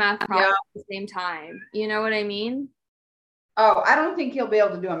do a math problem at the same time? You know what I mean? Oh, I don't think he'll be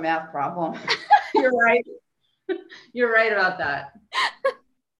able to do a math problem. You're right. You're right about that.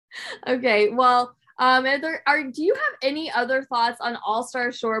 Okay, well, do you have any other thoughts on All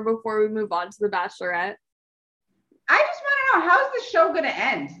Star Shore before we move on to the Bachelorette? I just want to know, how's the show going to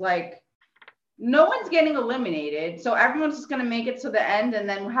end? Like, no one's getting eliminated, so everyone's just going to make it to the end, and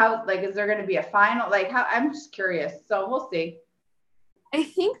then how? Like, is there going to be a final? Like, how? I'm just curious. So we'll see. I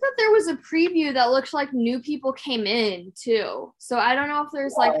think that there was a preview that looked like new people came in too. So I don't know if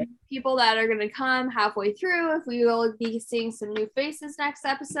there's like people that are going to come halfway through, if we will be seeing some new faces next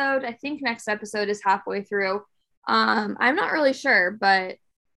episode. I think next episode is halfway through. I'm not really sure, but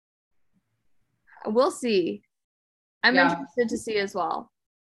we'll see. I'm interested to see as well.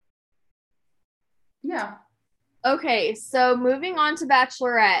 Yeah. Okay, so moving on to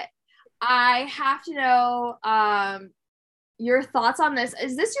Bachelorette. I have to know your thoughts on this.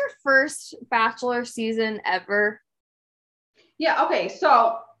 Is this your first Bachelor season ever? Yeah, okay.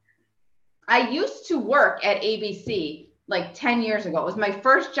 So I used to work at ABC like 10 years ago. It was my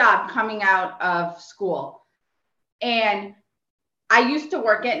first job coming out of school. And I used to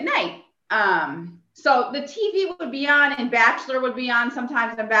work at night. So the TV would be on and Bachelor would be on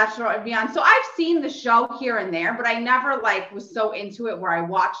sometimes, and Bachelor would be on. So I've seen the show here and there, but I never like was so into it where I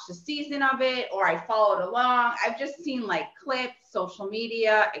watched a season of it or I followed along. I've just seen like clips, social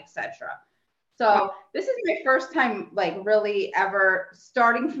media, etc. So this is my first time like really ever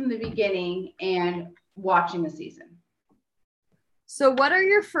starting from the beginning and watching the season. So what are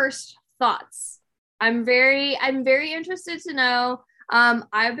your first thoughts? I'm very interested to know.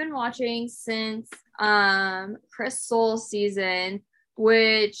 I've been watching since Chris Soule's season,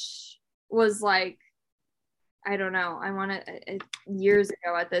 which was like, I don't know, I want to years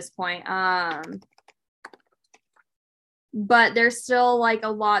ago at this point. But there's still like a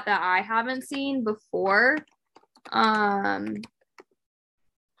lot that I haven't seen before.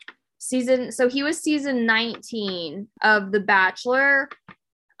 So he was season 19 of The Bachelor.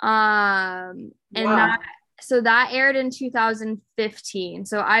 And that aired in 2015.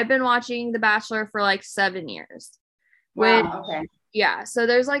 So I've been watching The Bachelor for like 7 years. Wow, okay. Yeah, so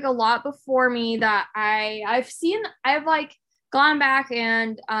there's like a lot before me that I've like gone back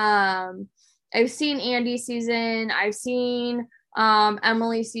and I've seen Andy's season. I've seen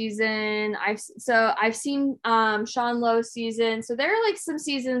Emily's season. I've seen Sean Lowe's season. So there are like some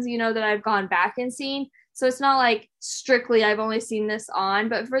seasons, that I've gone back and seen. So it's not like strictly I've only seen this on,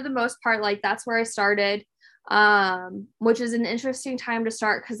 but for the most part, like that's where I started. Which is an interesting time to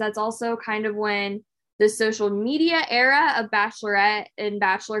start because that's also kind of when the social media era of Bachelorette and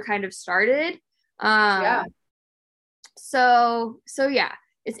Bachelor kind of started. Yeah. So yeah,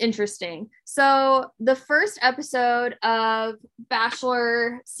 it's interesting. So the first episode of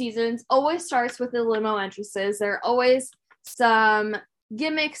Bachelor seasons always starts with the limo entrances. There are always some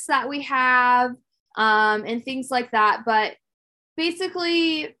gimmicks that we have, and things like that. But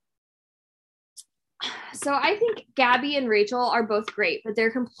basically, so I think Gabby and Rachel are both great, but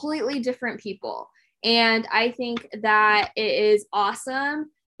they're completely different people. And I think that it is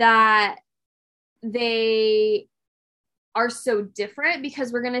awesome that they are so different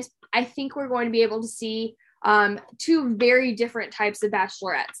because I think we're going to be able to see two very different types of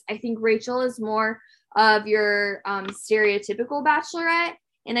bachelorettes. I think Rachel is more of your stereotypical bachelorette,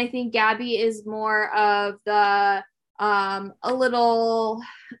 and I think Gabby is more of the a little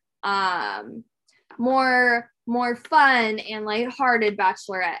more fun and lighthearted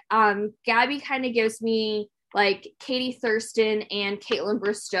bachelorette. Gabby kind of gives me like Katie Thurston and Caitlin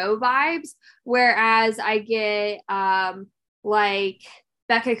Bristowe vibes, whereas I get like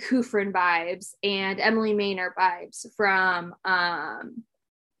Becca Kufrin vibes and Emily Maynard vibes from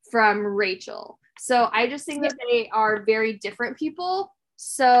Rachel. So I just think that they are very different people.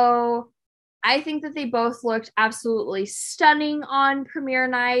 So I think that they both looked absolutely stunning on premiere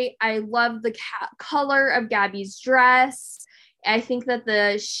night. I love the color of Gabby's dress. I think that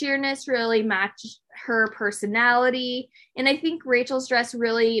the sheerness really matched her personality. And I think Rachel's dress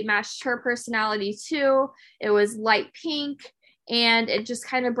really matched her personality too. It was light pink, and it just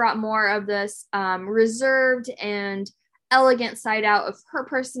kind of brought more of this reserved and elegant side out of her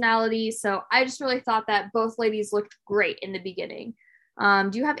personality. So I just really thought that both ladies looked great in the beginning.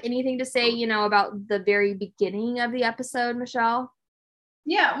 Do you have anything to say, about the very beginning of the episode, Michelle?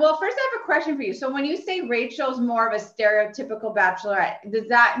 Yeah, well, first I have a question for you. So when you say Rachel's more of a stereotypical bachelorette, does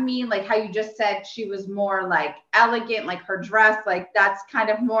that mean like how you just said she was more like elegant, like her dress, like that's kind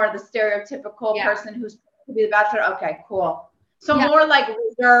of more the stereotypical person who's to be the bachelor? Okay, cool. So more like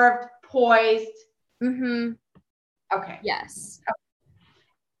reserved, poised. Mm-hmm. Okay. Yes. Okay.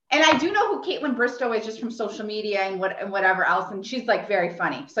 And I do know who Caitlin Bristowe is just from social media and whatever else, and she's like very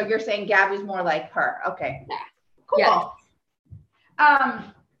funny. So you're saying Gabby's more like her? Okay. Yeah. Cool. Yeah.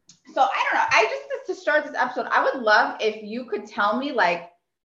 So I don't know. I just to start this episode, I would love if you could tell me like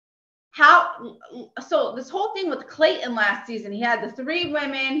how. So this whole thing with Clayton last season, he had the 3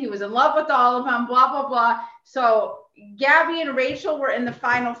 women. He was in love with all of them. Blah blah blah. So Gabby and Rachel were in the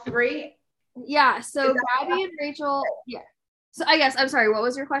final 3. Yeah. So Gabby and Rachel. Yeah. So I guess I'm sorry. What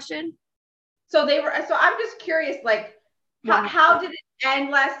was your question? So they were. So I'm just curious, like how did it end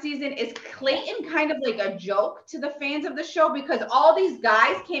last season? Is Clayton kind of like a joke to the fans of the show because all these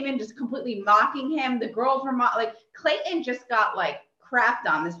guys came in just completely mocking him? The girls were like Clayton just got like crapped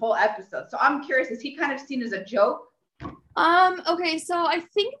on this whole episode. So I'm curious, is he kind of seen as a joke? Okay, so I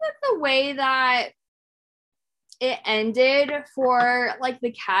think that the way that it ended for like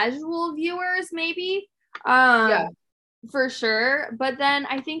the casual viewers, maybe, for sure. But then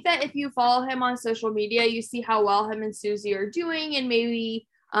I think that if you follow him on social media, you see how well him and Susie are doing, and maybe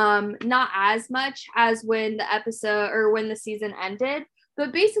not as much as when the episode or when the season ended.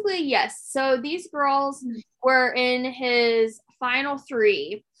 But basically, yes. So these girls were in his final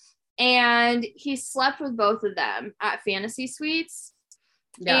 3, and he slept with both of them at Fantasy Suites.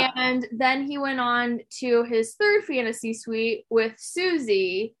 Yeah. And then he went on to his 3rd fantasy suite with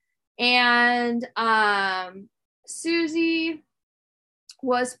Susie, and Susie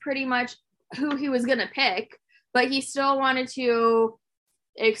was pretty much who he was going to pick, but he still wanted to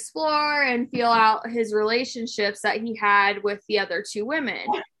explore and feel out his relationships that he had with the other 2 women.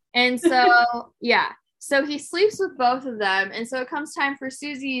 And so, so he sleeps with both of them. And so it comes time for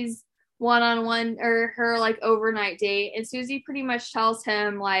Susie's one-on-one or her like overnight date. And Susie pretty much tells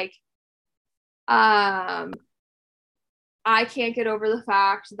him like, I can't get over the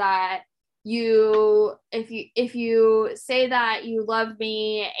fact that if you say that you love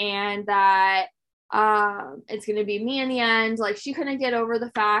me and that it's gonna be me in the end, like she couldn't get over the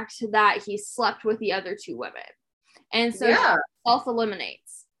fact that he slept with the other 2 women, and so she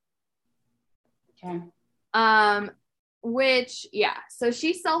self-eliminates. Okay. So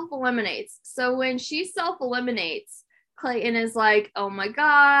she self-eliminates. So when she self-eliminates, Clayton is like, oh my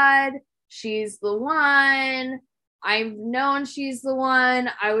god, she's the one. I've known she's the one.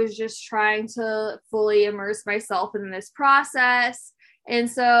 I was just trying to fully immerse myself in this process. And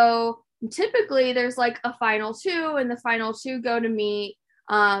so typically there's like a final two, and the final two go to meet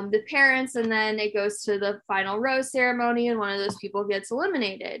the parents, and then it goes to the final rose ceremony, and one of those people gets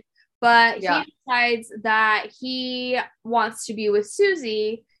eliminated. But he decides that he wants to be with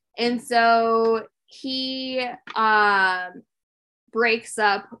Susie, and so he breaks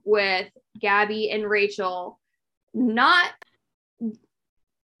up with Gabby and Rachel.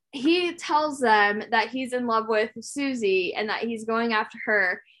 He tells them that he's in love with Susie and that he's going after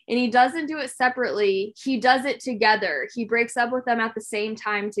her, and he doesn't do it separately. He does it together. He breaks up with them at the same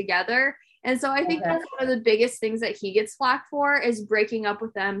time together. And so I think that's one of the biggest things that he gets flack for, is breaking up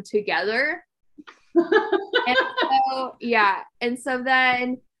with them together. And so, yeah. And so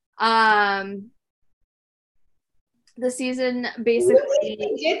then the season basically,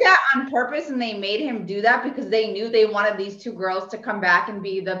 they did that on purpose, and they made him do that because they knew they wanted these two girls to come back and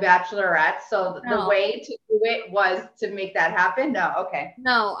be the Bachelorette. So the way to do it was to make that happen. No, okay.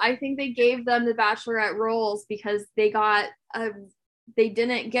 No, I think they gave them the Bachelorette roles because they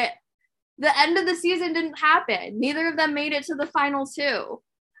didn't get, the end of the season didn't happen. Neither of them made it to the final two.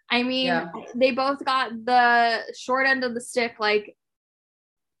 I mean, they both got the short end of the stick, like,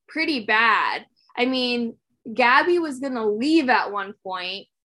 pretty bad. I mean, Gabby was gonna leave at one point,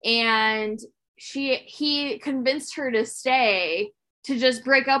 and he convinced her to stay, to just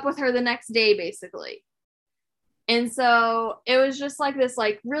break up with her the next day, basically. And so it was just like this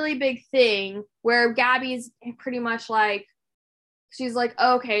like really big thing where Gabby's pretty much like, she's like,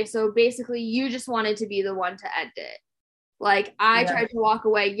 okay, so basically you just wanted to be the one to end it. Like, I tried to walk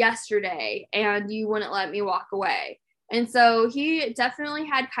away yesterday and you wouldn't let me walk away. And so he definitely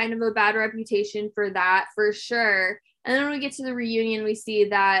had kind of a bad reputation for that, for sure. And then when we get to the reunion, we see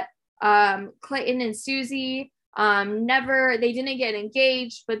that Clayton and Susie they didn't get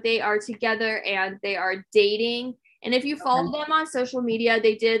engaged, but they are together and they are dating. And if you follow them on social media,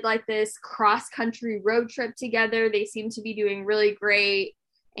 they did like this cross-country road trip together. They seem to be doing really great.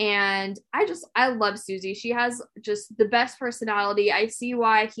 And I love Susie. She has just the best personality. I see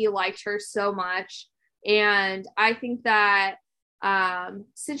why he liked her so much. And I think that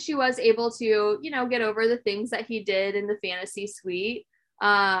since she was able to, get over the things that he did in the fantasy suite,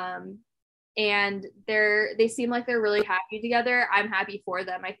 and they seem like they're really happy together, I'm happy for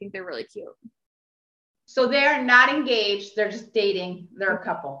them. I think they're really cute. So they're not engaged. They're just dating. They're a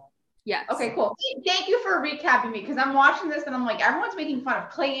couple. Yes. Okay, cool. Thank you for recapping me, because I'm watching this and I'm like, everyone's making fun of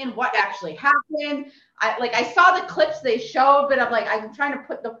Clayton. What actually happened? I saw the clips they showed, but I'm like, I'm trying to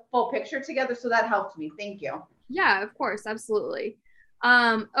put the full picture together. So that helped me. Thank you. Yeah, of course. Absolutely.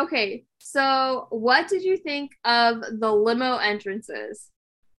 Okay. So what did you think of the limo entrances?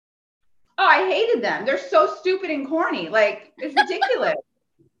 Oh, I hated them. They're so stupid and corny. Like, it's ridiculous.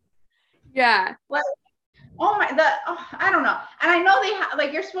 Yeah. Like, I don't know. And I know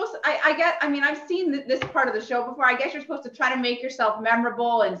you're supposed to, I've seen this part of the show before. I guess you're supposed to try to make yourself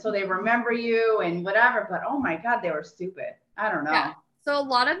memorable, and so they remember you and whatever, but oh my God, they were stupid. I don't know. Yeah. So a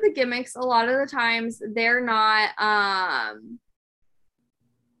lot of the gimmicks, a lot of the times they're not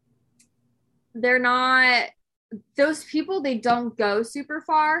those people, they don't go super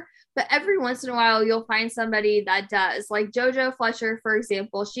far, but every once in a while you'll find somebody that does. Like JoJo Fletcher, for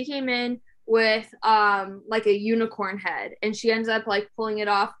example, she came in with like a unicorn head, and she ends up like pulling it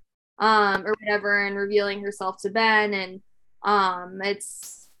off or whatever and revealing herself to Ben, and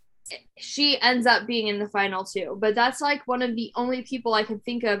she ends up being in the final two. But that's like one of the only people I can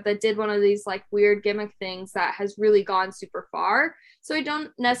think of that did one of these like weird gimmick things that has really gone super far. So I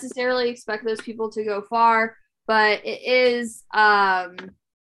don't necessarily expect those people to go far, but it is a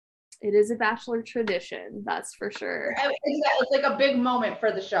Bachelor tradition, that's for sure. It's like a big moment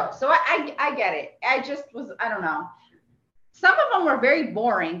for the show. So I get it. I don't know. Some of them were very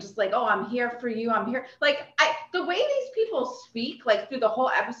boring, just like, oh, I'm here for you. I'm here. Like, the way these people speak, like through the whole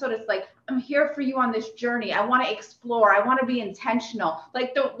episode, it's like, I'm here for you on this journey. I want to explore. I want to be intentional.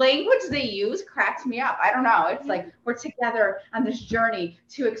 Like, the language they use cracks me up. I don't know. It's like, we're together on this journey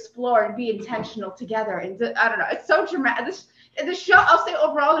to explore and be intentional together. And I don't know. It's so dramatic. The show, I'll say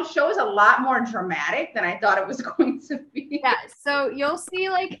overall, the show is a lot more dramatic than I thought it was going to be. Yeah. So you'll see,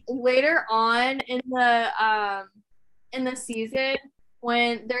 like, later on in the season,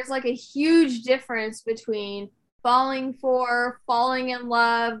 when there's like a huge difference between falling in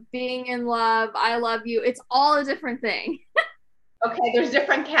love, being in love, I love you. It's all a different thing. Okay, there's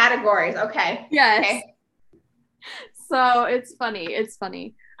different categories. Okay. Yes. Okay. So it's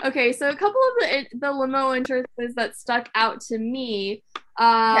funny. Okay, so a couple of the limo entrances that stuck out to me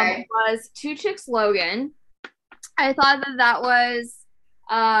was Two Chicks Logan. I thought that that was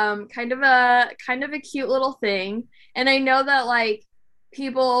kind of a cute little thing. And I know that like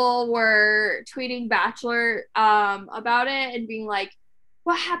people were tweeting Bachelor about it and being like,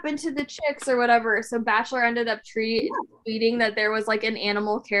 what happened to the chicks or whatever. So Bachelor ended up tweeting that there was like an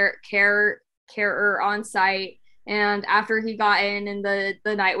animal carer on site, and after he got in and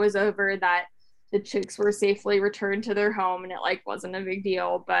the night was over, that the chicks were safely returned to their home and it like wasn't a big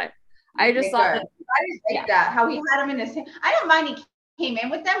deal. But I just Okay, thought good. that I didn't yeah. like that. How he had him in his hand. I don't mind he came in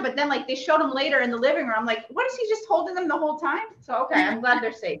with them, but then like they showed him later in the living room. I'm like, what is he just holding them the whole time? So okay, I'm glad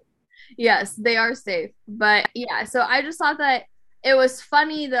they're safe. Yes, they are safe. But yeah, so I just thought that it was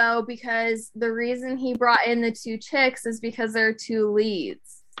funny though because the reason he brought in the two chicks is because they're two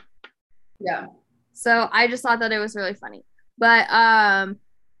leads. Yeah. So I just thought that it was really funny. But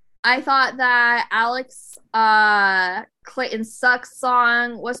I thought that Alex Clayton Sucks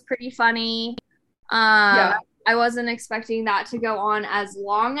song was pretty funny. Yeah. I wasn't expecting that to go on as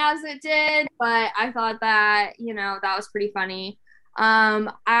long as it did, but I thought that, that was pretty funny.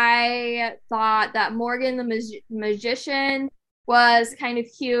 I thought that Morgan the magician was kind of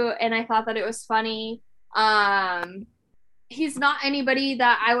cute, and I thought that it was funny. He's not anybody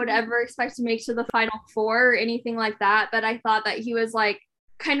that I would ever expect to make to the final four or anything like that, but I thought that he was like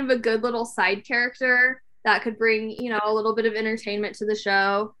kind of a good little side character that could bring, a little bit of entertainment to the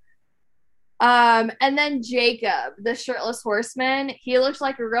show. And then Jacob, the shirtless horseman, he looked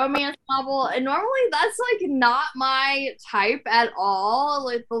like a romance novel. And normally that's like not my type at all,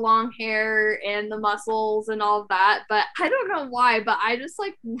 like the long hair and the muscles and all of that. But I don't know why, but I just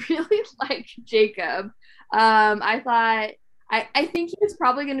like really like Jacob. I thought I think he was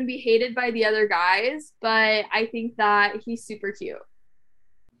probably gonna be hated by the other guys, but I think that he's super cute.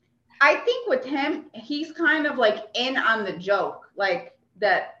 I think with him, he's kind of like in on the joke, like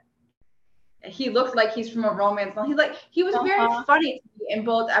that he looks like he's from a romance novel. He was very Uh-huh. funny in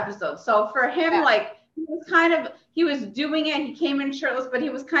both episodes. So for him, Yeah. like he was doing it. He came in shirtless, but he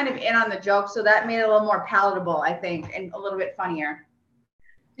was kind of in on the joke, so that made it a little more palatable, I think, and a little bit funnier.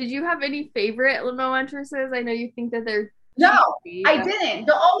 Did you have any favorite limo entrances? I know you think that they're No, cheesy, I but didn't.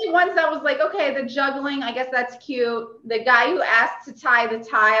 The only ones that was like, okay, the juggling, I guess that's cute. The guy who asked to tie the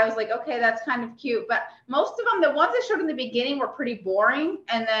tie, I was like, okay, that's kind of cute. But most of them, the ones that showed in the beginning were pretty boring.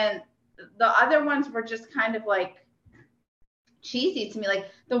 And then the other ones were just kind of like cheesy to me.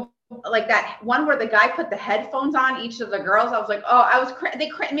 Like that one where the guy put the headphones on each of the girls. I was like, oh,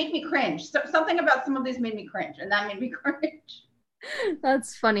 they make me cringe. So, something about some of these made me cringe, and that made me cringe.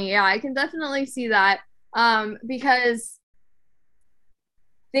 that's funny. Yeah, I can definitely see that. Because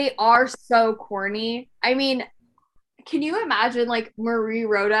they are so corny. I mean, can you imagine like Marie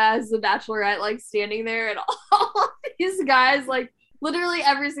Rhoda as the Bachelorette, like standing there and all of these guys, like literally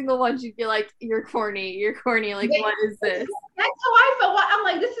every single one, she'd be like, "You're corny, you're corny." Like, what is this? That's how I felt. I'm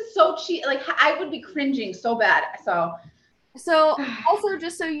like, this is so cheap. Like, I would be cringing so bad. So, So, also,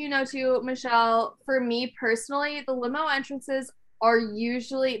 just so you know, too, Michelle, for me personally, the limo entrances are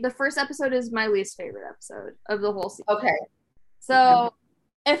usually the first episode is my least favorite episode of the whole season. okay. Okay. So,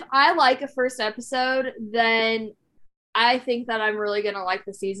 if I like a first episode, then I think that I'm really gonna like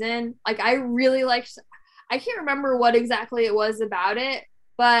the season. Like I really liked I can't remember what exactly it was about it,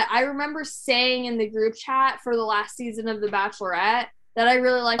 but I remember saying in the group chat for the last season of The Bachelorette that I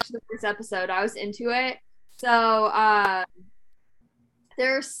really liked the first episode. I was into it. So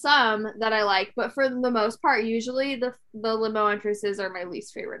there are some that I like, but for the most part, usually the limo entrances are my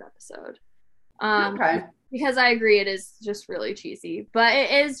least favorite episode. Um, Okay. because I agree, it is just really cheesy, but it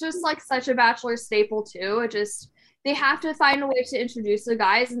is just like such a Bachelor staple too. It just they have to find a way to introduce the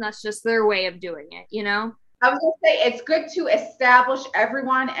guys, and that's just their way of doing it, you know? I was gonna say it's good to establish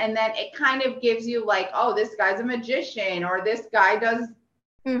everyone, and then it kind of gives you like, oh, this guy's a magician, or this guy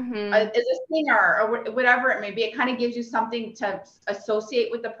Mm-hmm. is a singer, or whatever it may be. It kind of gives you something to associate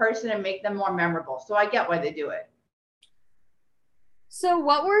with the person and make them more memorable. So I get why they do it. So,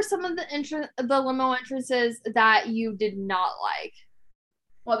 what were some of the limo entrances that you did not like?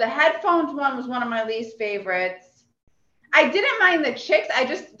 Well, the headphones one was one of my least favorites. I didn't mind the chicks. I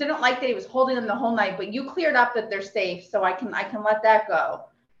just didn't like that he was holding them the whole night. But you cleared up that they're safe, so I can let that go.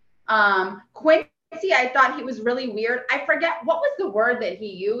 Quincy, I thought he was really weird. I forget what was the word that he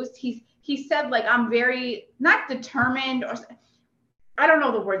used. He said like I'm very not determined, or I don't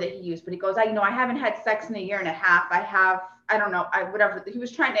know the word that he used, but he goes, I haven't had sex in a year and a half. I don't know, whatever. He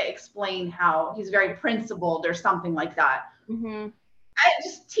was trying to explain how he's very principled or something like that. Mm-hmm. I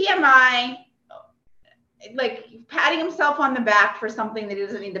just TMI, like patting himself on the back for something that he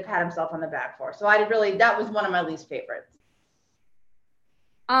doesn't need to pat himself on the back for. So that was one of my least favorites.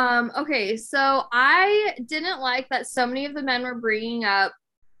 Okay, so I didn't like that so many of the men were bringing up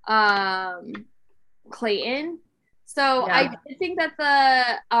um Clayton. So I Yeah. did think that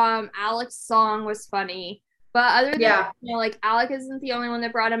the Alex song was funny. But other than Yeah. like Alec isn't the only one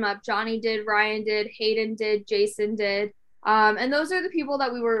that brought him up. Johnny did, Ryan did, Hayden did, Jason did. And those are the people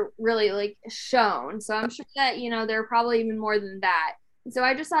that we were really like shown. So I'm sure that, there are probably even more than that. And so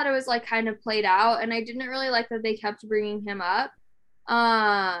I just thought it was like kind of played out, and I didn't really like that they kept bringing him up.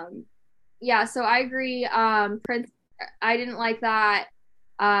 Um, yeah, so I agree. Prince, I didn't like that.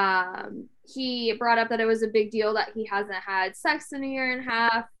 He brought up that it was a big deal that he hasn't had sex in a year and a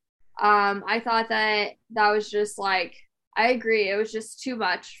half. I thought that that was just like, I agree. It was just too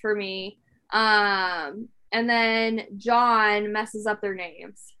much for me. And then John messes up their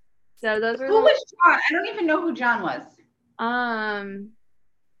names. So those were Who the, was John? I don't even know who John was. um,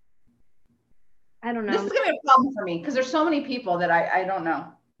 I don't This know. is gonna be a problem for me because there's so many people that I don't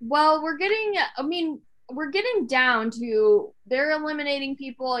know. Well, we're getting down to they're eliminating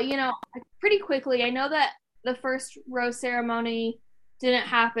people, pretty quickly. I know that the first rose ceremony didn't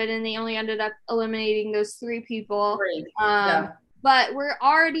happen and they only ended up eliminating those three people. Great. Um, Yeah. but we're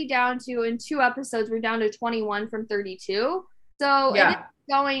already down to, in 2 episodes, we're down to 21 from 32. So it is Yeah.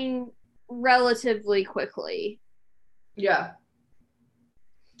 going relatively quickly. Yeah.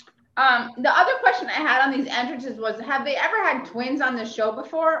 The other question I had on these entrances was, have they ever had twins on the show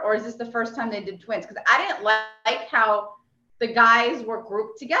before, or is this the first time they did twins? Because I didn't like how the guys were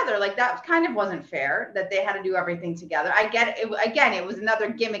grouped together. Like that kind of wasn't fair that they had to do everything together. I get it. Again, it was another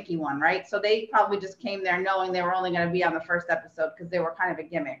gimmicky one, right? So they probably just came there knowing they were only going to be on the first episode because they were kind of a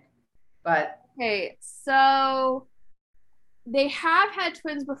gimmick. But Okay, so they have had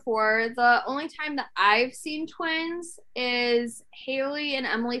twins before. The only time that I've seen twins is Haley and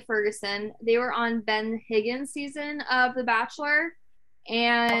Emily Ferguson. They were on Ben Higgins' season of The Bachelor,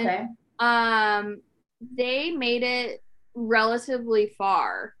 and okay. um, they made it relatively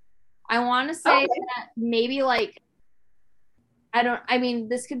far. I want to say Okay. that maybe like I mean,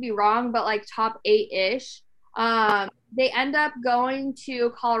 this could be wrong, but like top eight-ish. They end up going to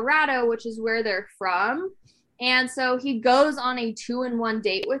Colorado, which is where they're from. And so he goes on a 2-in-1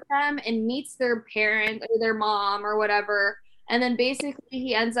 date with them and meets their parent or their mom or whatever. And then basically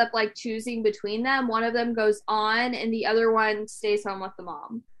he ends up like choosing between them. One of them goes on and the other one stays home with the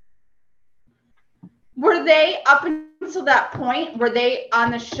mom. Were they up until that point? Were they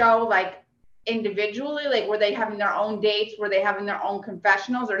on the show like individually? Like were they having their own dates? Were they having their own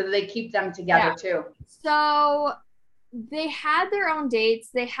confessionals, or did they keep them Yeah. together too? So they had their own dates,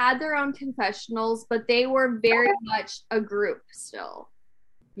 they had their own confessionals, but they were very much a group still.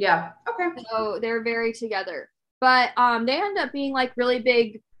 Yeah. Okay. So they're very together. But they end up being like really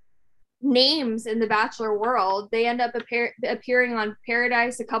big names in the Bachelor world. They end up appearing on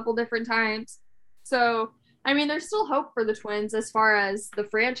Paradise a couple different times. So, I mean, there's still hope for the twins as far as the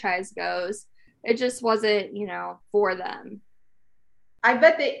franchise goes. It just wasn't, for them. I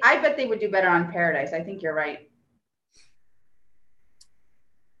bet they would do better on Paradise. I think you're right.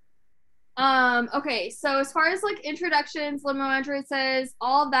 Okay, so as far as like introductions, limo entrances,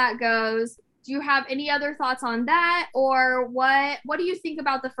 all of that goes, do you have any other thoughts on that, or what do you think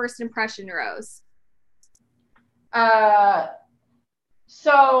about the first impression, Rose? Uh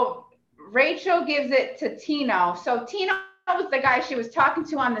so Rachel gives it to Tino. So Tino was the guy she was talking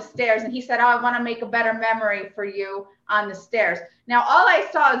to on the stairs, and he said, "Oh, I want to make a better memory for you on the stairs." Now, all I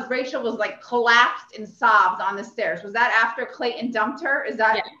saw is Rachel was like collapsed in sobs on the stairs. Was that after Clayton dumped her?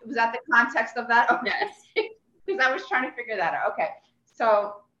 Yeah. Was that the context of that? Okay. Yes. Because I was trying to figure that out. Okay.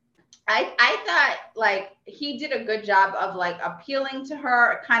 So I thought like he did a good job of like appealing to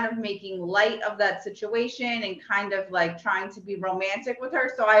her, kind of making light of that situation and kind of like trying to be romantic with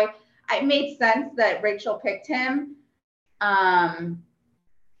her. So it made sense that Rachel picked him. And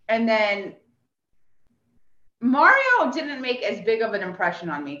then Mario didn't make as big of an impression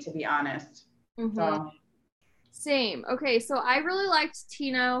on me, to be honest. Mm-hmm. So Same. Okay, so I really liked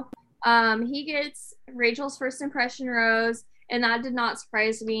Tino. He gets Rachel's first impression rose, and that did not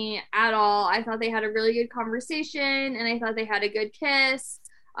surprise me at all. I thought they had a really good conversation, and I thought they had a good kiss.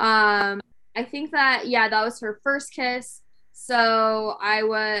 I think that yeah, that was her first kiss. So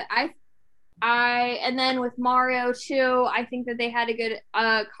and then with Mario too, I think that they had a good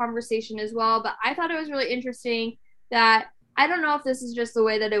conversation as well. But I thought it was really interesting that I don't know if this is just the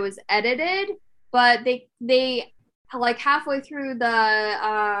way that it was edited, but they like halfway through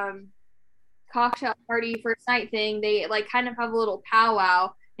the cocktail party first night thing, they like kind of have a little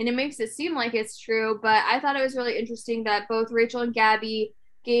powwow, and it makes it seem like it's true. But I thought it was really interesting that both Rachel and Gabby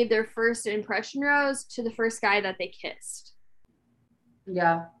gave their first impression rose to the first guy that they kissed.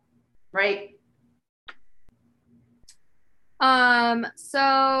 Yeah. Right.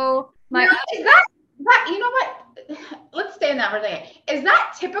 So my Now, is that you know what? Let's stay in that for a second. Is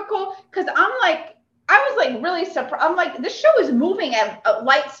that typical? Because I was like really surprised. I'm like, this show is moving at a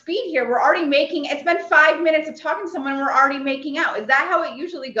light speed here. We're already making. It's been 5 minutes of talking to someone. We're already making out. Is that how it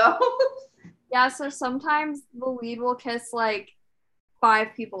usually goes? Yeah, so sometimes the lead will kiss like 5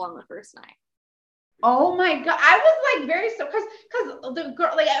 people on the first night. Oh my god! I was like very so because the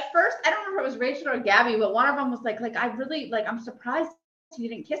girl like at first I don't remember if it was Rachel or Gabby, but one of them was like I really like I'm surprised he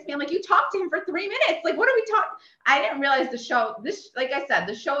didn't kiss me. I'm like, you talked to him for 3 minutes. Like, what are we talking? I didn't realize the show. This, like I said,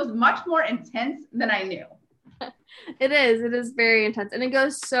 the show is much more intense than I knew. It is. It is very intense, and it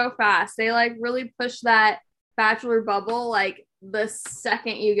goes so fast. They like really push that bachelor bubble like the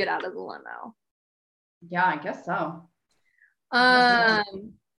second you get out of the limo. Yeah, I guess so.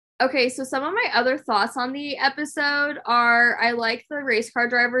 Um. Okay, so some of my other thoughts on the episode are I like the race car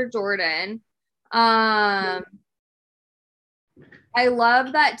driver Jordan. Um, I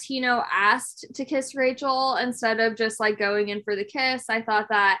love that Tino asked to kiss Rachel instead of just like going in for the kiss. I thought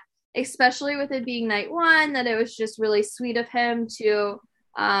that, especially with it being night one, that it was just really sweet of him to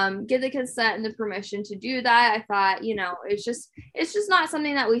give the consent and the permission to do that. I thought, it's just not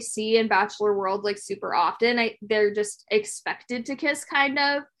something that we see in Bachelor World like super often. They're just expected to kiss kind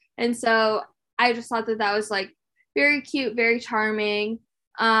of, and so I just thought that that was like very cute, very charming.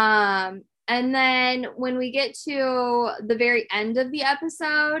 And then when we get to the very end of the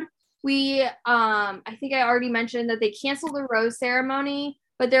episode, I think I already mentioned that they canceled the rose ceremony,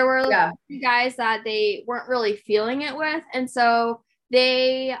 but there were Yeah. guys that they weren't really feeling it with, and so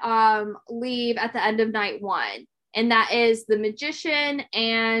they leave at the end of night one, and that is the magician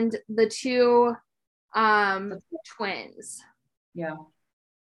and the two twins. Yeah.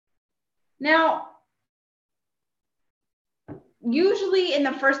 Now, usually in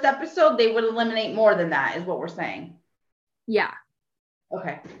the first episode, they would eliminate more than that, is what we're saying. Yeah.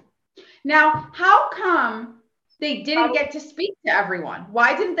 Okay. Now, how come they didn't get to speak to everyone?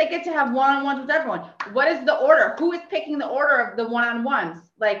 Why didn't they get to have one-on-ones with everyone? What is the order? Who is picking the order of the one-on-ones?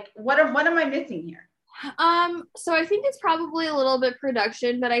 Like, what am I missing here? So I think it's probably a little bit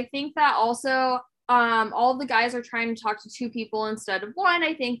production, but I think that also all of the guys are trying to talk to 2 people instead of one.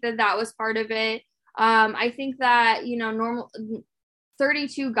 I think that that was part of it. I think that, normal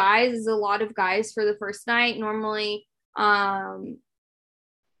 32 guys is a lot of guys for the first night. Normally,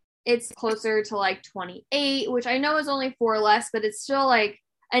 it's closer to like 28, which I know is only 4 less, but it's still like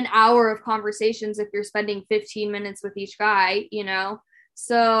an hour of conversations if you're spending 15 minutes with each guy,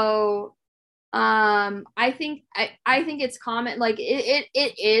 So I think it's common, like it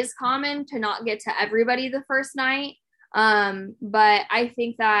is common to not get to everybody the first night. But I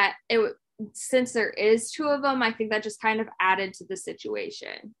think that since there is 2 of them, I think that just kind of added to the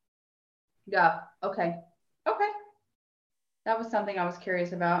situation. Yeah. Okay. Okay. That was something I was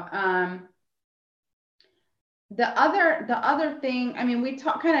curious about. The other thing, I mean, we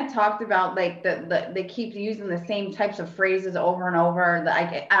kind of talked about like they keep using the same types of phrases over and over.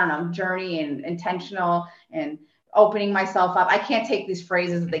 I don't know, journey and intentional and opening myself up. I can't take these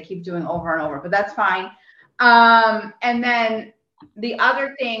phrases that they keep doing over and over, but that's fine. And then the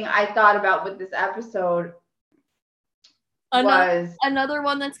other thing I thought about with this episode was Another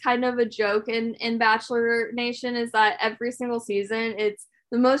one that's kind of a joke in Bachelor Nation is that every single season it's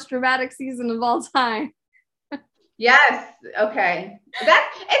the most dramatic season of all time. yes, okay.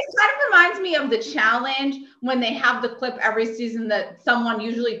 That it kind of reminds me of the challenge when they have the clip every season that someone,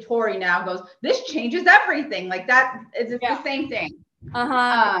 usually Tori now, goes, "This changes everything." Like that, it's the same thing.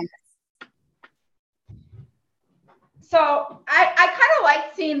 Uh-huh. So I kind of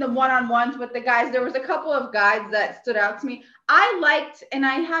liked seeing the one-on-ones with the guys. There was a couple of guys that stood out to me. I liked, and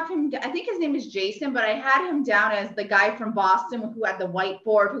I have him, I think his name is Jason, but I had him down as the guy from Boston who had the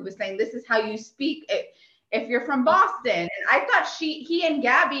whiteboard, who was saying, "This is how you speak if you're from Boston." And I thought he and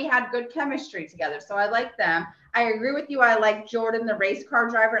Gabby had good chemistry together. So I like them. I agree with you. I like Jordan, the race car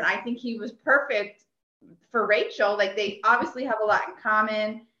driver, and I think he was perfect for Rachel. Like, they obviously have a lot in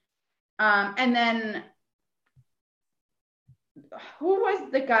common. And then who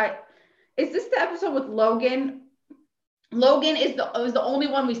was the guy? Is this the episode with Logan? Logan is the only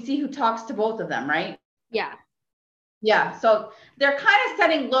one we see who talks to both of them, right? Yeah. Yeah. So they're kind of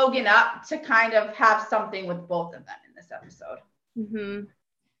setting Logan up to kind of have something with both of them in this episode. Mm-hmm.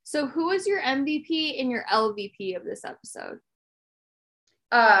 So who was your MVP and your LVP of this episode?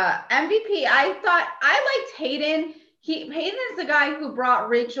 MVP, I thought I liked Hayden. Hayden is the guy who brought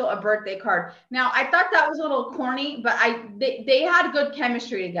Rachel a birthday card. Now, I thought that was a little corny, but they had good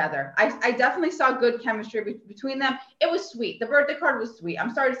chemistry together. I definitely saw good chemistry between them. It was sweet. The birthday card was sweet.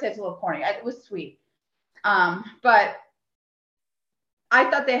 I'm sorry to say it's a little corny. It was sweet. But I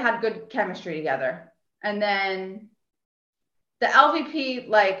thought they had good chemistry together. And then the LVP,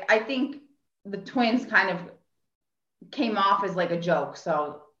 like, I think the twins kind of came off as like a joke.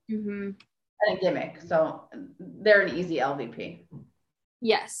 So, and a gimmick. So they're an easy LVP.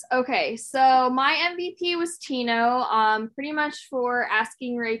 Yes. Okay. So my MVP was Tino, pretty much for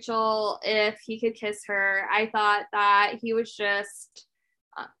asking Rachel if he could kiss her. I thought that he was just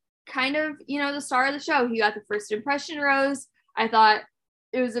kind of, the star of the show. He got the first impression rose. I thought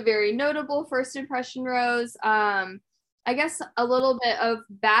it was a very notable first impression rose. I guess a little bit of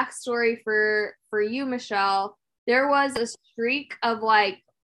backstory for you, Michelle. There was a streak of like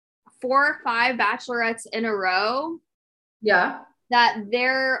 4 or 5 bachelorettes in a row. Yeah. That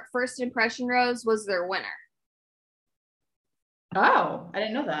their first impression rose was their winner. Oh, I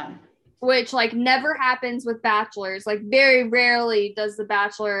didn't know that. Which like never happens with bachelors. Like very rarely does the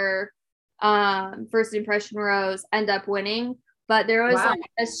bachelor first impression rose end up winning. But there was like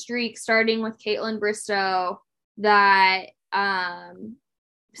a streak starting with Caitlin Bristow that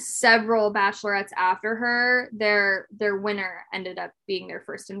several bachelorettes after her, their winner ended up being their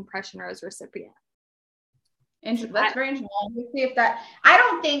first impression rose recipient. That's very interesting. We'll see if that. I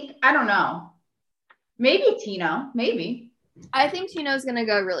don't know. Maybe Tino. Maybe. I think Tino's gonna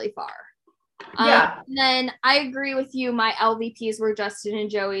go really far. Yeah. And then I agree with you. My LVPs were Justin and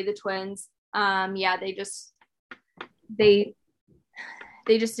Joey, the twins. Yeah, they just didn't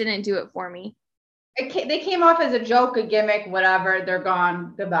do it for me. They came off as a joke, a gimmick, whatever. They're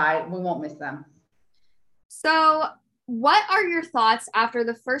gone. Goodbye. We won't miss them. So, what are your thoughts after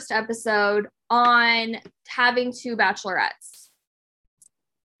the first episode on having 2 bachelorettes?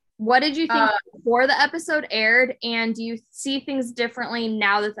 What did you think before the episode aired, and do you see things differently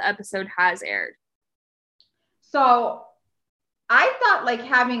now that the episode has aired? So I thought like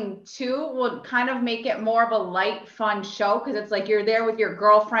having 2 would kind of make it more of a light, fun show, because it's like you're there with your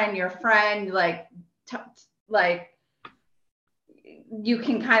girlfriend, your friend, like you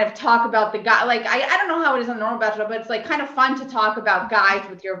can kind of talk about the guy. Like, I don't know how it is on normal Bachelor, but it's like kind of fun to talk about guys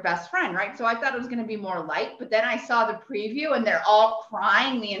with your best friend, right? So I thought it was going to be more light, but then I saw the preview and they're all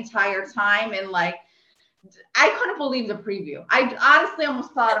crying the entire time. And like, I couldn't believe the preview. I honestly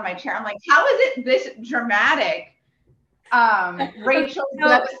almost fell out of my chair. I'm like, how is it this dramatic? Rachel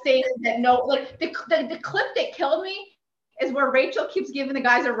devastated that the clip that killed me is where Rachel keeps giving the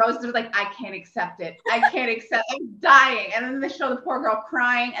guys a rose. They're like, I can't accept it. I'm dying. And then they show the poor girl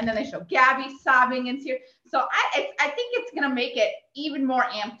crying, and then they show Gabby sobbing in tears. So I think it's going to make it even more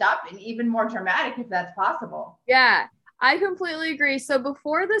amped up and even more dramatic if that's possible. Yeah, I completely agree. So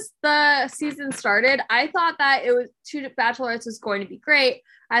before the season started, I thought that it was 2 bachelorettes was going to be great.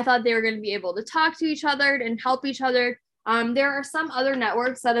 I thought they were going to be able to talk to each other and help each other. There are some other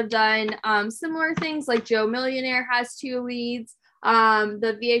networks that have done similar things, like Joe Millionaire has 2 leads.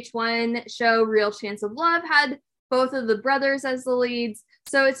 The VH1 show Real Chance of Love had both of the brothers as the leads.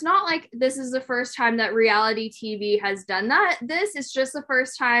 So it's not like this is the first time that reality TV has done that. This is just the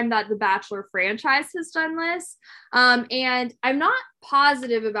first time that the Bachelor franchise has done this. And I'm not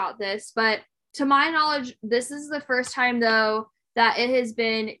positive about this, but to my knowledge, this is the first time, though, that it has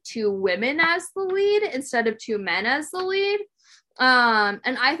been 2 women as the lead instead of 2 men as the lead.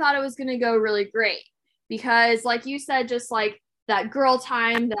 And I thought it was going to go really great because, like you said, just like that girl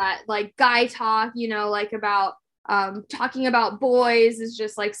time, that like guy talk, like about talking about boys is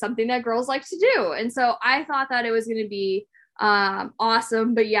just like something that girls like to do. And so I thought that it was going to be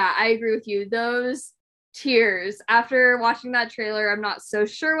awesome. But yeah, I agree with you. Those tears after watching that trailer, I'm not so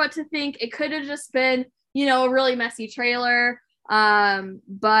sure what to think. It could have just been, a really messy trailer.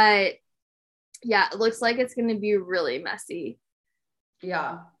 But yeah, it looks like it's going to be really messy.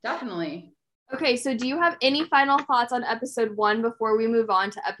 Yeah, definitely. Okay, so do you have any final thoughts on episode 1 before we move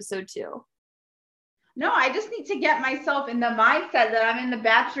on to episode 2? No, I just need to get myself in the mindset that I'm in the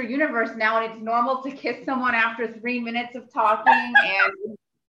Bachelor universe now, and it's normal to kiss someone after 3 minutes of talking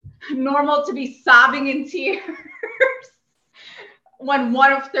and normal to be sobbing in tears when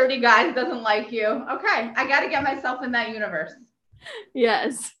one of 30 guys doesn't like you. Okay, I got to get myself in that universe.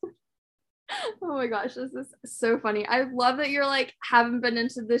 Yes. Oh my gosh, this is so funny. I love that you're like haven't been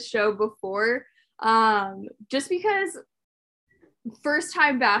into this show before. Just because first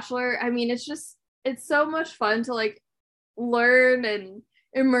time Bachelor, I mean, it's so much fun to like learn and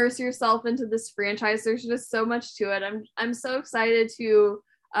immerse yourself into this franchise. There's just so much to it. I'm so excited to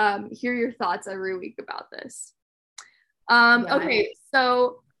hear your thoughts every week about this. Okay,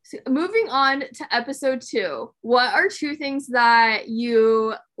 so moving on to episode 2. What are 2 things that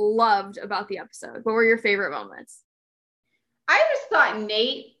you loved about the episode? What were your favorite moments? I just thought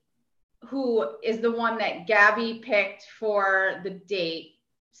Nate, who is the one that Gabby picked for the date,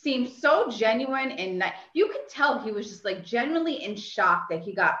 seemed so genuine and you could tell he was just like genuinely in shock that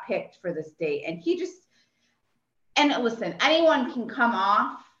he got picked for this date. And he just, and listen, anyone can come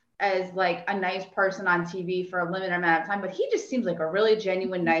off as like a nice person on TV for a limited amount of time, but he just seems like a really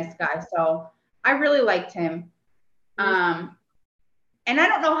genuine, nice guy. So I really liked him. And I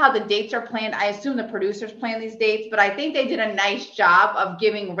don't know how the dates are planned. I assume the producers plan these dates, but I think they did a nice job of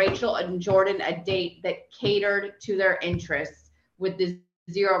giving Rachel and Jordan a date that catered to their interests with the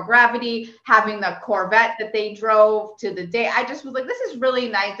zero gravity, having the Corvette that they drove to the date. I just was like, this is really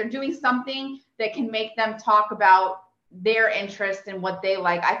nice. They're doing something that can make them talk about their interest and what they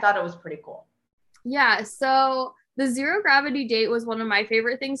like. I thought it was pretty cool. Yeah, so the zero gravity date was one of my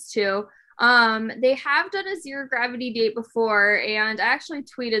favorite things too. They have done a zero gravity date before, and I actually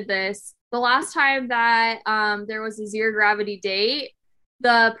tweeted this. The last time that there was a zero gravity date,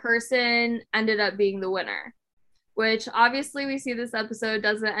 the person ended up being the winner, which obviously we see this episode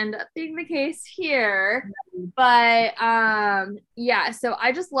doesn't end up being the case here. But yeah, so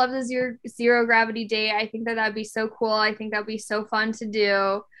I just love the zero gravity date. I think that that'd be so cool. I think that'd be so fun to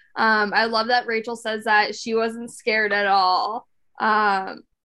do. I love that Rachel says that she wasn't scared at all.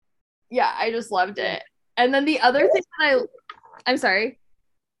 Yeah, I just loved it. And then the other thing that I'm sorry.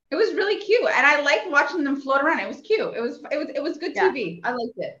 It was really cute, and I liked watching them float around. It was cute. It was good TV. I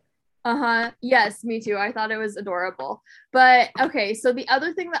liked it. Uh-huh. Yes, me too. I thought it was adorable. But okay, so the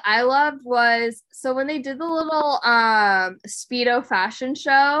other thing that I loved was so when they did the little Speedo fashion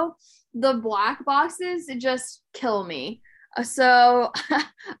show, the black boxes just kill me. So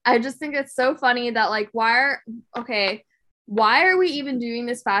I just think it's so funny that like why are we even doing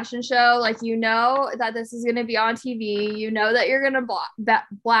this fashion show? Like, you know that this is going to be on TV. You know that you're going to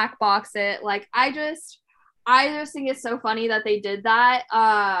black box it. Like, I just think it's so funny that they did that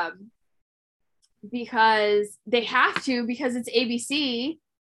because they have to because it's ABC,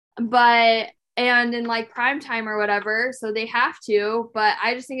 and in like prime time or whatever, so they have to. But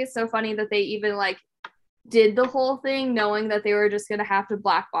I just think it's so funny that they even like did the whole thing knowing that they were just going to have to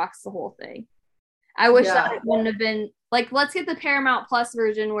black box the whole thing. I wish that it wouldn't have been like, let's get the Paramount Plus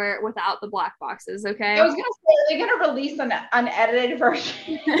version where without the black boxes, okay? I was gonna say, are they gonna release an unedited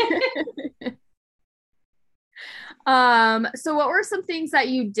version? So what were some things that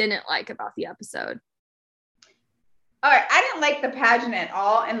you didn't like about the episode? All right, I didn't like the pageant at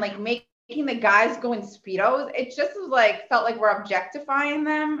all, and like making the guys go in Speedos. It just was like felt like we're objectifying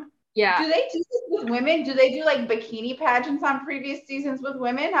them. Yeah. Do they do this with women? Do they do like bikini pageants on previous seasons with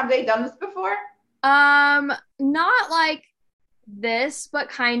women? Have they done this before? Not like this, but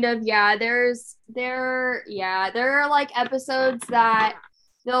kind of, yeah. There are like episodes that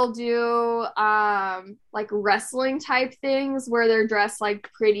they'll do like wrestling type things where they're dressed like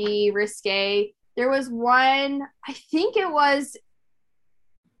pretty risque. There was one, I think it was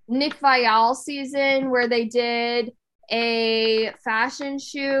Nick Viall season where they did a fashion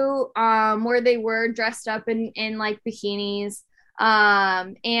shoot where they were dressed up in like bikinis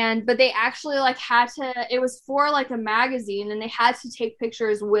and but they actually like had to, it was for like a magazine and they had to take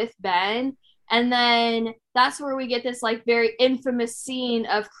pictures with Ben, and then that's where we get this like very infamous scene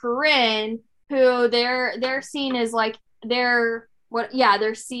of Corinne, who their scene is like their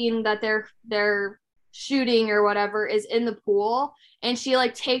scene that they're shooting or whatever is in the pool, and she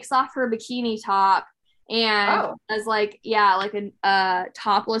like takes off her bikini top and as like a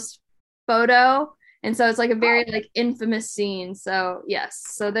topless photo. And so it's like a very like infamous scene. So yes,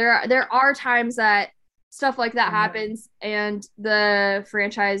 so there are times that stuff like that happens, and the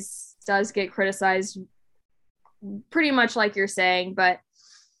franchise does get criticized, pretty much like you're saying. But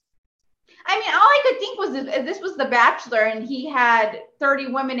I mean, all I could think was if this was The Bachelor and he had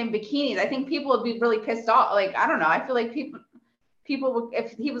 30 women in bikinis, I think people would be really pissed off. Like, I don't know. I feel like people would,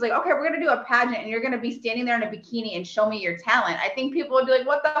 if he was like, okay, we're going to do a pageant and you're going to be standing there in a bikini and show me your talent, I think people would be like,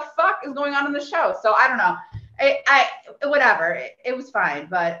 what the fuck is going on in the show? So I don't know. I whatever. It was fine,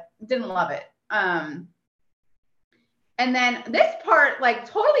 but didn't love it. And then this part like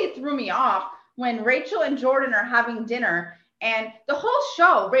totally threw me off when Rachel and Jordan are having dinner, and the whole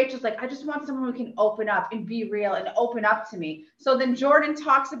show, Rachel's like, I just want someone who can open up and be real and open up to me. So then Jordan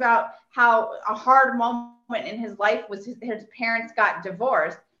talks about how a hard moment in his life was his parents got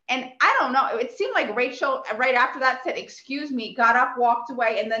divorced. And I don't know, it seemed like Rachel right after that said, excuse me, got up, walked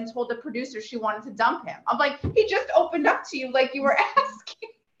away, and then told the producer she wanted to dump him. I'm like, he just opened up to you like you were asking.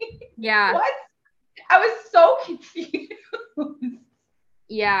 Yeah. What? I was so confused.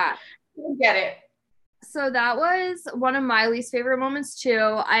 Yeah. I get it. So that was one of my least favorite moments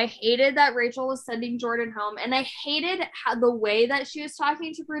too. I hated that Rachel was sending Jordan home, and I hated the way that she was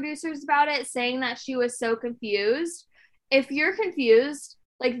talking to producers about it, saying that she was so confused. If you're confused,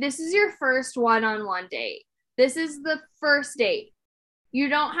 like, this is your first one-on-one date. This is the first date. You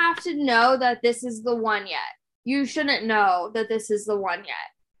don't have to know that this is the one yet. You shouldn't know that this is the one yet.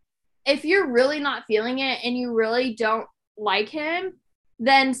 If you're really not feeling it and you really don't like him,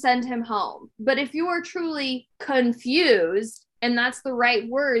 then send him home. But if you are truly confused, and that's the right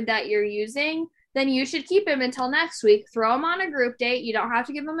word that you're using, then you should keep him until next week. Throw him on a group date. You don't have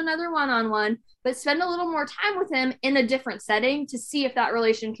to give him another one-on-one, but spend a little more time with him in a different setting to see if that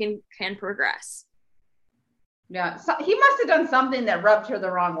relation can progress. Yeah, so he must have done something that rubbed her the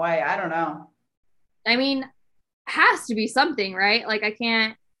wrong way. I don't know. I mean, has to be something, right? Like, I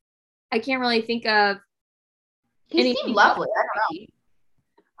can't really think of he anything seemed lovely. I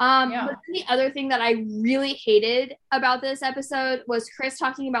don't know. But then the other thing that I really hated about this episode was Chris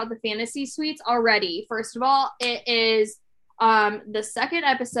talking about the fantasy suites already. First of all, it is the second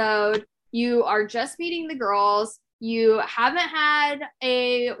episode. You are just meeting the girls. You haven't had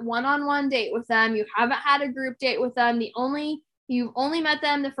a one-on-one date with them. You haven't had a group date with them. You've only met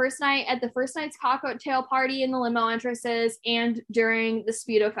them the first night at the first night's cocktail party in the limo entrances and during the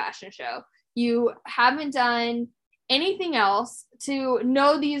Speedo fashion show. You haven't done anything else to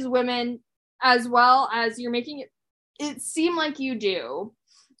know these women as well as you're making it seem like you do.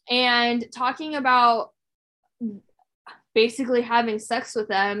 And talking about basically having sex with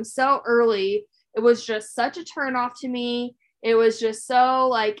them so early, it was just such a turn off to me. It was just so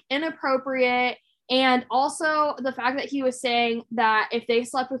like inappropriate. And also the fact that he was saying that if they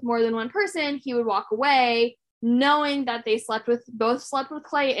slept with more than one person, he would walk away, knowing that they both slept with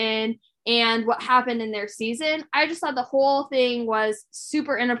Clayton and what happened in their season. I just thought the whole thing was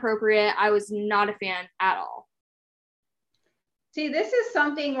super inappropriate. I was not a fan at all. See, this is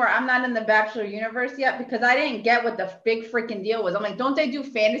something where I'm not in the Bachelor universe yet because I didn't get what the big freaking deal was. I'm like, don't they do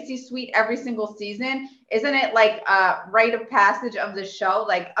fantasy suite every single season? Isn't it like a rite of passage of the show?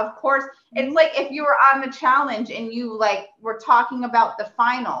 Like, of course, it's like if you were on the challenge and you like were talking about the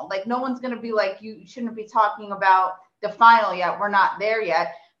final, like no one's going to be like, you shouldn't be talking about the final yet. We're not there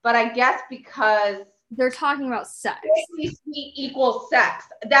yet. But I guess because they're talking about sex. Fantasy suite equals sex.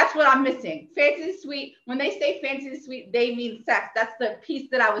 That's what I'm missing. Fantasy suite, when they say fantasy suite, they mean sex. That's the piece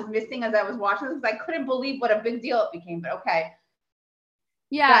that I was missing as I was watching this because I couldn't believe what a big deal it became. But okay.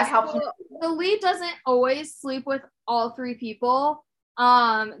 Yeah, that helps. So the lead doesn't always sleep with all three people.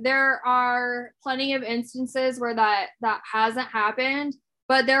 There are plenty of instances where that hasn't happened,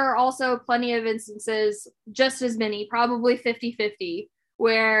 but there are also plenty of instances, just as many, probably 50-50,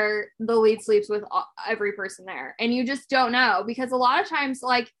 where the lead sleeps with every person there. And you just don't know because a lot of times,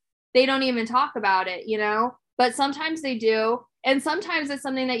 like, they don't even talk about it, you know, but sometimes they do. And sometimes it's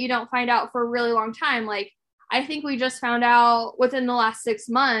something that you don't find out for a really long time. Like, I think we just found out within the last 6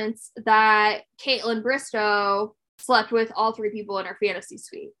 months that Caitlin Bristow slept with all three people in her fantasy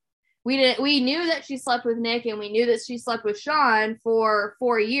suite. We knew that she slept with Nick and we knew that she slept with Sean for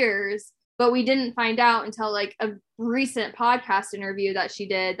 4 years, but we didn't find out until like a recent podcast interview that she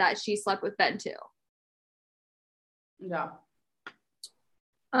did that she slept with Ben too. Yeah.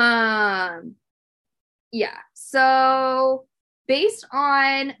 Yeah. So based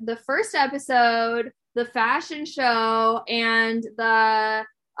on the first episode, the fashion show, and the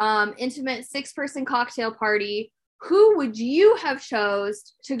intimate 6-person cocktail party, who would you have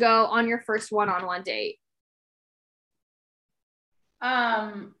chose to go on your first one-on-one date?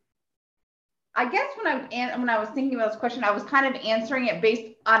 I guess when I was thinking about this question, I was kind of answering it based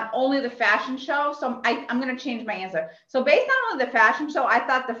on only the fashion show. So I'm going to change my answer. So based on only the fashion show, I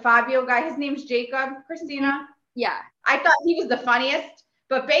thought the Fabio guy, his name's Jacob, Christina. Yeah. I thought he was the funniest.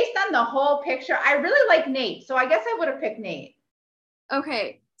 But based on the whole picture, I really like Nate. So I guess I would have picked Nate.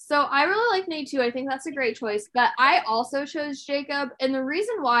 Okay. So I really like Nate too. I think that's a great choice. But I also chose Jacob. And the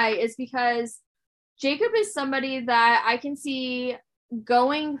reason why is because Jacob is somebody that I can see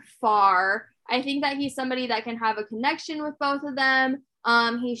going far. I think that he's somebody that can have a connection with both of them.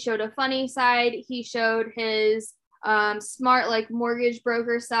 He showed a funny side. He showed his smart, like, mortgage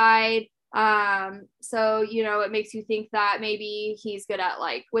broker side. So, you know, it makes you think that maybe he's good at,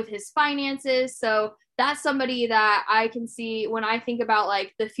 like, with his finances. So that's somebody that I can see when I think about,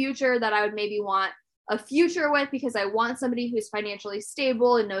 like, the future that I would maybe want a future with, because I want somebody who's financially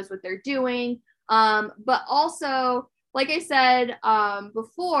stable and knows what they're doing. But also, like I said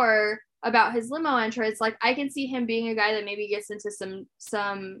before, about his limo entrance, like I can see him being a guy that maybe gets into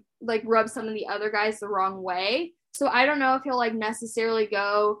some like rubs some of the other guys the wrong way. So I don't know if he'll like necessarily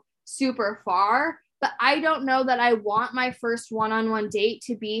go super far, but I don't know that I want my first one-on-one date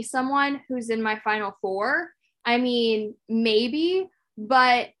to be someone who's in my final four. I mean, maybe,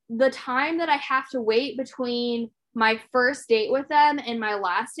 but the time that I have to wait between my first date with them and my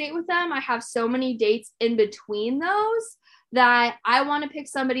last date with them, I have so many dates in between those that I want to pick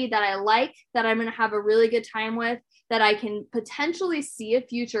somebody that I like, that I'm going to have a really good time with, that I can potentially see a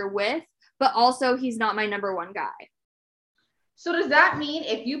future with, but also he's not my number one guy. So does that mean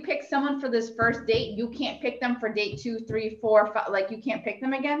if you pick someone for this first date, you can't pick them for date 2, 3, 4, 5, like you can't pick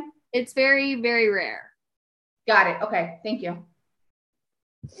them again? It's very, very rare. Got it. Okay. Thank you.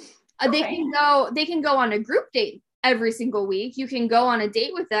 They can go on a group date every single week. You can go on a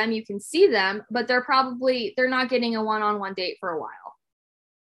date with them, you can see them, but they're not getting a one-on-one date for a while.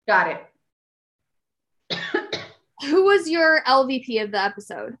 Got it. Who was your LVP of the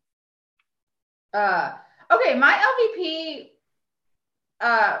episode? Okay, my LVP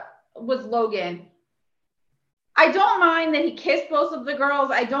was Logan. I don't mind that he kissed both of the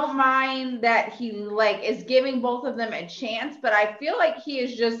girls. I don't mind that he like is giving both of them a chance, but I feel like he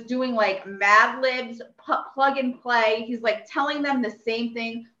is just doing like Mad Libs, plug and play. He's like telling them the same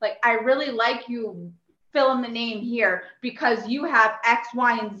thing. Like, I really like you, fill in the name here because you have X,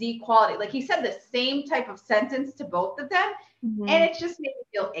 Y, and Z quality. Like he said the same type of sentence to both of them. Mm-hmm. And it just made me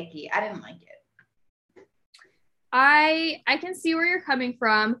feel icky. I didn't like it. I can see where you're coming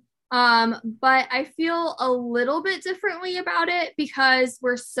from. But I feel a little bit differently about it because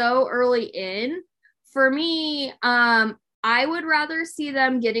we're so early in. For me, I would rather see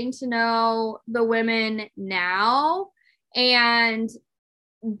them getting to know the women now and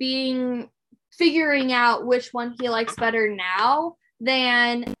figuring out which one he likes better now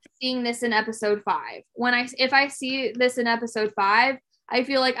than seeing this in episode 5. If I see this in episode 5, I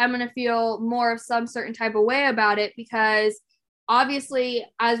feel like I'm going to feel more of some certain type of way about it because obviously,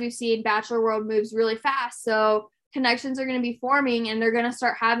 as we've seen, Bachelor World moves really fast. So connections are going to be forming and they're going to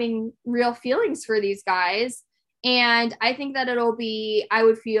start having real feelings for these guys. And I think that I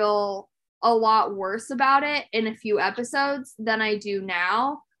would feel a lot worse about it in a few episodes than I do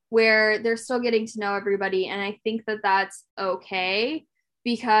now, where they're still getting to know everybody. And I think that that's okay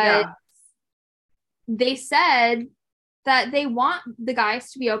because they said that they want the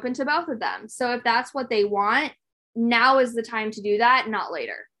guys to be open to both of them. So if that's what they want, now is the time to do that, not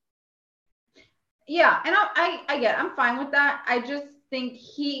later. Yeah, and I get it. I'm fine with that. I just think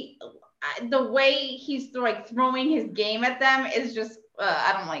the way he's like throwing his game at them is just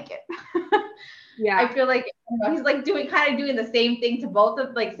I don't like it. Yeah, I feel like he's like kind of doing the same thing to both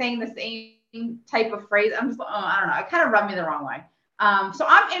of like saying the same type of phrase. I'm just I don't know. It kind of rubbed me the wrong way. So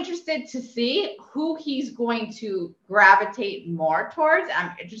I'm interested to see who he's going to gravitate more towards.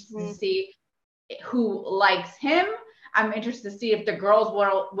 I'm interested to see who likes him. I'm interested to see if the girls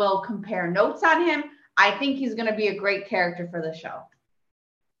will compare notes on him. I think he's going to be a great character for the show.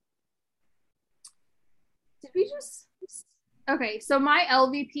 Okay, so my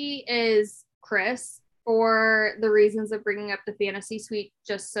LVP is Chris for the reasons of bringing up the fantasy suite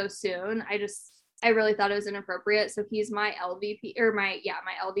just so soon. I really thought it was inappropriate. So he's my LVP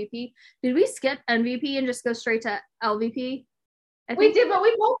my LVP. Did we skip MVP and just go straight to LVP? We did, but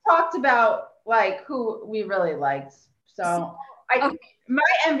we both talked about like who we really liked. So my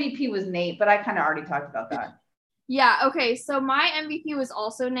MVP was Nate, but I kind of already talked about that. Yeah. Okay. So my MVP was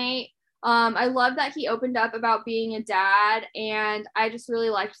also Nate. I love that he opened up about being a dad, and I just really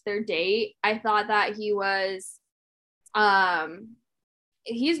liked their date. I thought that he was,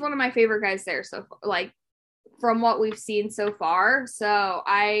 he's one of my favorite guys there. So like from what we've seen so far. So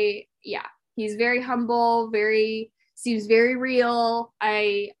he's very humble, seems very real.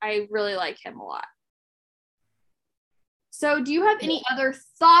 I really like him a lot. So do you have any other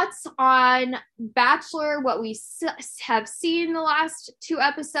thoughts on Bachelor, what we have seen the last 2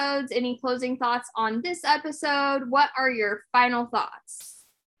 episodes? Any closing thoughts on this episode? What are your final thoughts?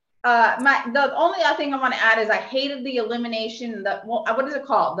 The only other thing I want to add is I hated the elimination, what is it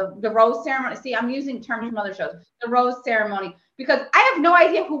called? The rose ceremony. See, I'm using terms from other shows. The rose ceremony, because I have no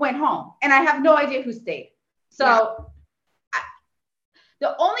idea who went home and I have no idea who stayed. So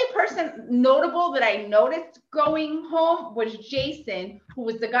the only person notable that I noticed going home was Jason, who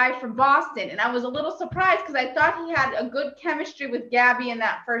was the guy from Boston. And I was a little surprised because I thought he had a good chemistry with Gabby in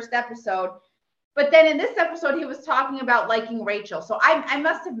that first episode. But then in this episode, he was talking about liking Rachel. So I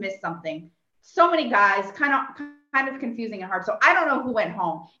must have missed something. So many guys, kind of confusing and hard. So I don't know who went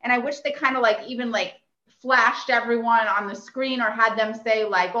home. And I wish they kind of like even like flashed everyone on the screen or had them say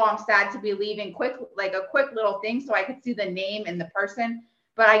like, oh, I'm sad to be leaving, like a quick little thing so I could see the name and the person.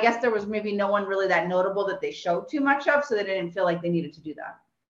 But I guess there was maybe no one really that notable that they showed too much of, so they didn't feel like they needed to do that.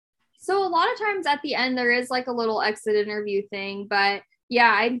 So a lot of times at the end there is like a little exit interview thing, but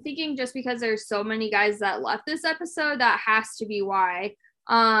yeah, I'm thinking just because there's so many guys that left this episode, that has to be why.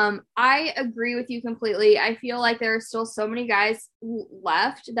 I agree with you completely. I feel like there are still so many guys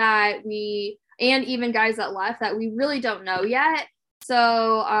left that and even guys that left that we really don't know yet.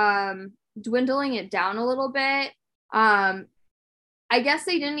 So, dwindling it down a little bit. I guess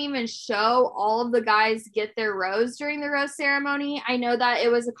they didn't even show all of the guys get their rose during the rose ceremony. I know that it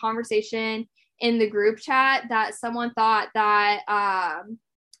was a conversation in the group chat that someone thought that,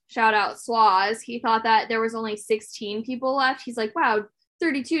 shout out Swaz, he thought that there was only 16 people left. He's like, wow,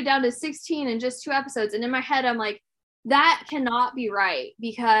 32 down to 16 in just 2 episodes. And in my head, I'm like, that cannot be right,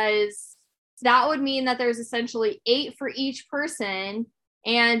 because that would mean that there's essentially 8 for each person.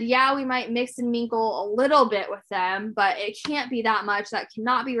 And yeah, we might mix and mingle a little bit with them, but it can't be that much. That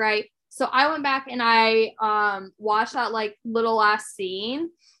cannot be right. So I went back and I watched that like little last scene,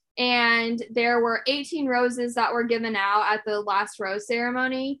 and there were 18 roses that were given out at the last rose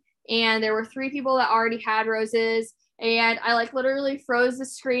ceremony. And there were 3 people that already had roses. And I like literally froze the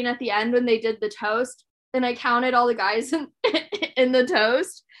screen at the end when they did the toast. And I counted all the guys in the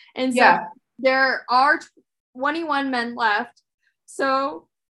toast. And so there are 21 men left. So,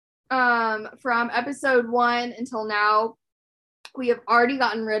 from episode 1 until now, we have already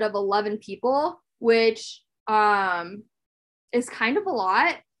gotten rid of 11 people, which is kind of a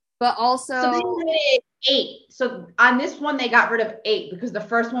lot, but also. So they eliminated 8. So on this one, they got rid of 8 because the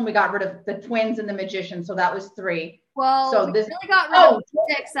first one we got rid of the twins and the magician, so that was 3. Well, so we really got rid of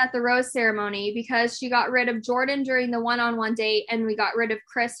 6 at the rose ceremony because she got rid of Jordan during the one-on-one date, and we got rid of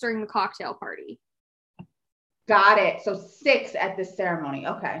Chris during the cocktail party. Got it. So 6 at this ceremony.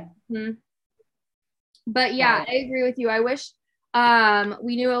 Okay. Mm-hmm. But yeah, I agree with you. I wish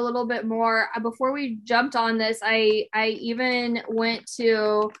we knew a little bit more. Before we jumped on this, I even went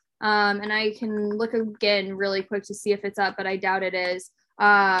to and I can look again really quick to see if it's up, but I doubt it is.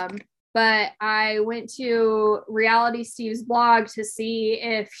 But I went to Reality Steve's blog to see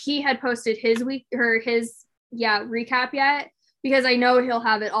if he had posted his recap yet, because I know he'll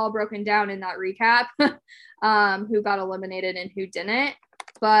have it all broken down in that recap. Who got eliminated and who didn't.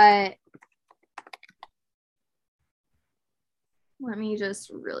 But let me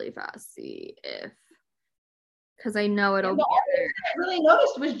just really fast see if, because I know it'll be there. I really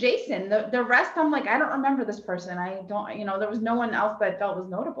noticed was Jason. The rest, I'm like, I don't remember this person. I don't, there was no one else that I felt was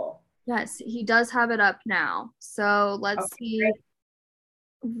notable. Yes, he does have it up now. So let's see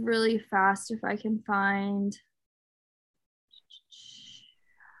really fast if I can find.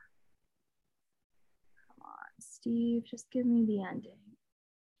 Steve, just give me the ending.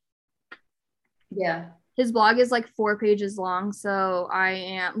 Yeah. His blog is like 4 pages long, so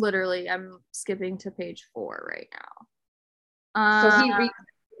I'm skipping to page 4 right now. So he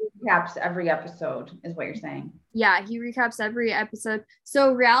recaps every episode, is what you're saying. Yeah, he recaps every episode.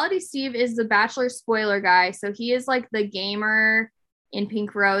 So Reality Steve is the Bachelor spoiler guy. So he is like the gamer in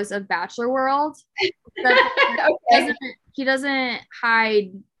Pink Rose of Bachelor World. He doesn't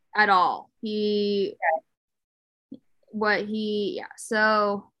hide at all.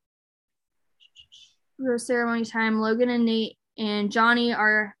 So rose ceremony time. Logan and Nate and Johnny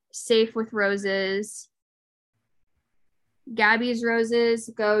are safe with roses. Gabby's roses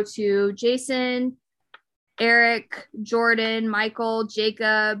go to Jason, Eric, Jordan, Michael,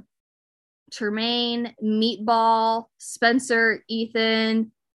 Jacob, Tremaine, Meatball, Spencer,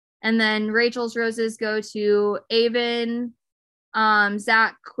 Ethan, and then Rachel's roses go to Avon,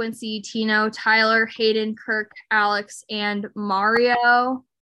 Zach, Quincy, Tino, Tyler, Hayden, Kirk, Alex, and Mario.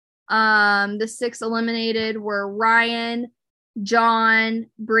 The 6 eliminated were Ryan, John,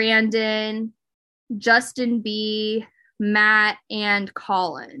 Brandon, Justin B, Matt, and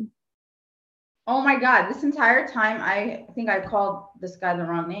Colin. Oh my God, this entire time I think I called this guy the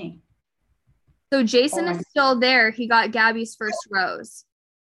wrong name. So Jason is still there. He got Gabby's first rose.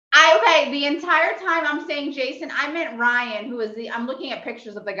 The entire time I'm saying Jason, I meant Ryan, who is I'm looking at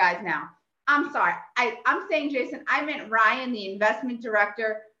pictures of the guys now. I'm sorry. I'm saying Jason, I meant Ryan, the investment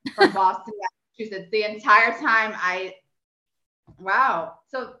director from Boston, Massachusetts. The entire time wow.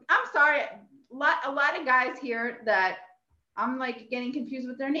 So I'm sorry. A lot of guys here that I'm like getting confused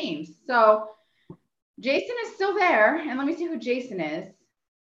with their names. So Jason is still there. And let me see who Jason is.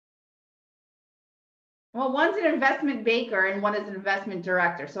 Well, one's an investment banker and one is an investment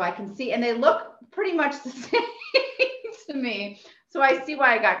director. So I can see, and they look pretty much the same to me. So I see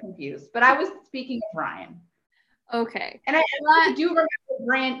why I got confused. But I was speaking of Ryan. Okay. And I do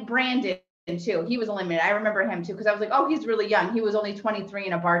remember Brandon too. He was eliminated. I remember him too because I was like, oh, he's really young. He was only 23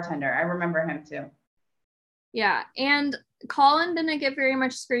 and a bartender. I remember him too. Yeah, and Colin didn't get very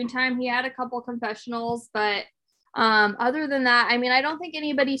much screen time. He had a couple confessionals, but other than that, I mean, I don't think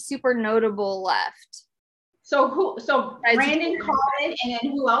anybody super notable left. So Brandon, Colin, and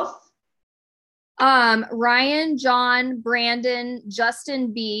then who else? Ryan, John, Brandon,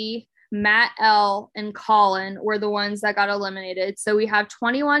 Justin B, Matt L, and Colin were the ones that got eliminated. So we have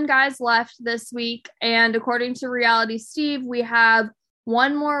 21 guys left this week. And according to Reality Steve, we have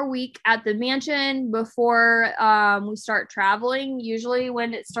one more week at the mansion before we start traveling. Usually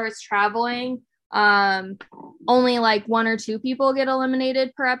when it starts traveling, only like one or two people get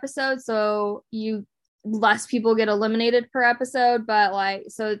eliminated per episode. So less people get eliminated per episode, but like,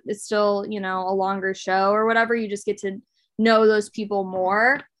 so it's still, you know, a longer show or whatever. You just get to know those people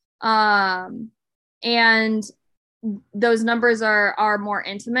more. And those numbers are more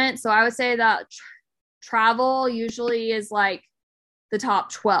intimate. So I would say that travel usually is like the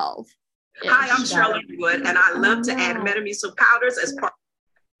top 12. Hi, I'm Shirley Wood, and I love to add Metamucil powders as part.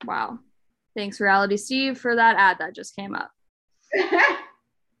 Wow. Thanks, Reality Steve, for that ad that just came up.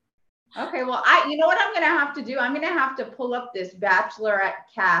 Okay, well, you know what I'm going to have to do? I'm going to have to pull up this Bachelorette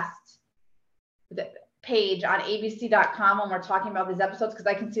cast page on abc.com when we're talking about these episodes because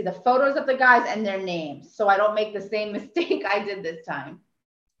I can see the photos of the guys and their names so I don't make the same mistake I did this time.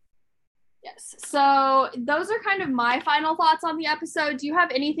 Yes. So those are kind of my final thoughts on the episode. Do you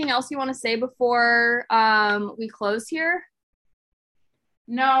have anything else you want to say before we close here?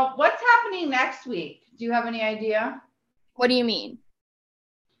 No. What's happening next week? Do you have any idea? What do you mean?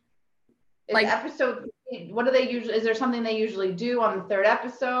 Like episode, what do they usually, is there something they usually do on the third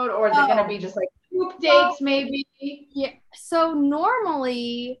episode, or is it going to be just like group dates maybe? Yeah. So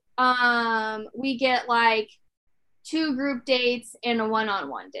normally we get like 2 group dates and a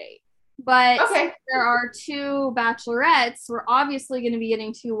one-on-one date. But there are 2 bachelorettes. We're obviously going to be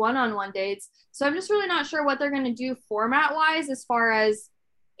getting 2 one-on-one dates. So I'm just really not sure what they're going to do format-wise as far as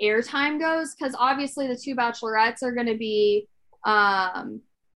airtime goes, because obviously the 2 bachelorettes are going to be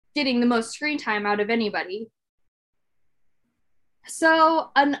getting the most screen time out of anybody.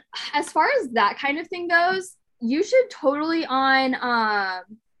 So as far as that kind of thing goes, you should totally on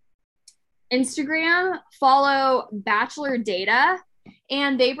Instagram follow Bachelor Data,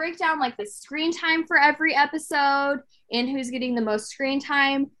 and they break down like the screen time for every episode and who's getting the most screen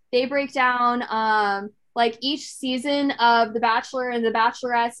time. They break down like each season of The Bachelor and The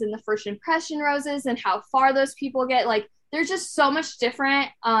Bachelorettes and the first impression roses and how far those people get. Like there's just so much different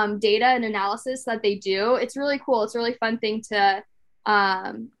data and analysis that they do. It's really cool. It's a really fun thing to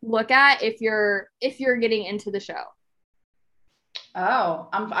look at if you're getting into the show. Oh,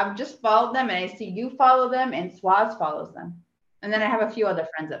 I've just followed them, and I see you follow them, and Swaz follows them, and then I have a few other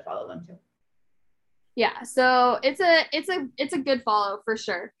friends that follow them too. Yeah, so it's a good follow for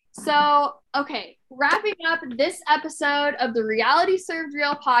sure. So okay, wrapping up this episode of the Reality Served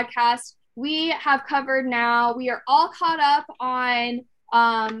Real podcast, we have covered now. We are all caught up on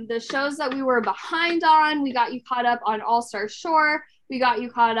the shows that we were behind on. We got you caught up on All Star Shore. We got you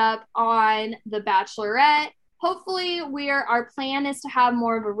caught up on The Bachelorette. Hopefully, our plan is to have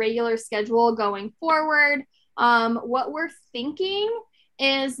more of a regular schedule going forward. What we're thinking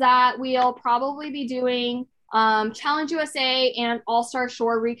is that we'll probably be doing Challenge USA and All Star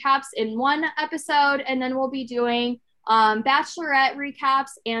Shore recaps in one episode, and then we'll be doing Bachelorette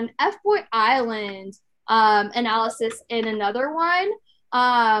recaps and F-Boy Island analysis in another one.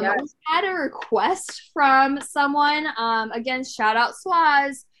 Yes. We had a request from someone, again, shout out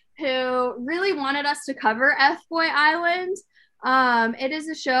Swaz, who really wanted us to cover F-Boy Island. It is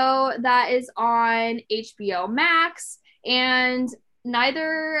a show that is on HBO Max, and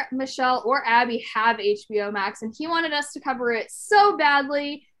neither Michelle or Abby have HBO Max, and he wanted us to cover it so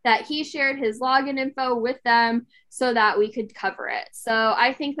badly that he shared his login info with them so that we could cover it. So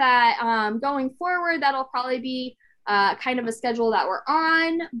I think that going forward, that'll probably be kind of a schedule that we're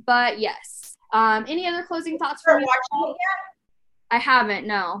on. But yes. Any other closing thoughts from you? I haven't,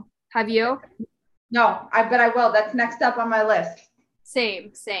 no. Have you? No, but I will. That's next up on my list.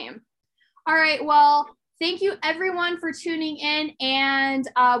 Same. All right, well, thank you everyone for tuning in, and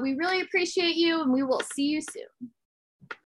we really appreciate you, and we will see you soon.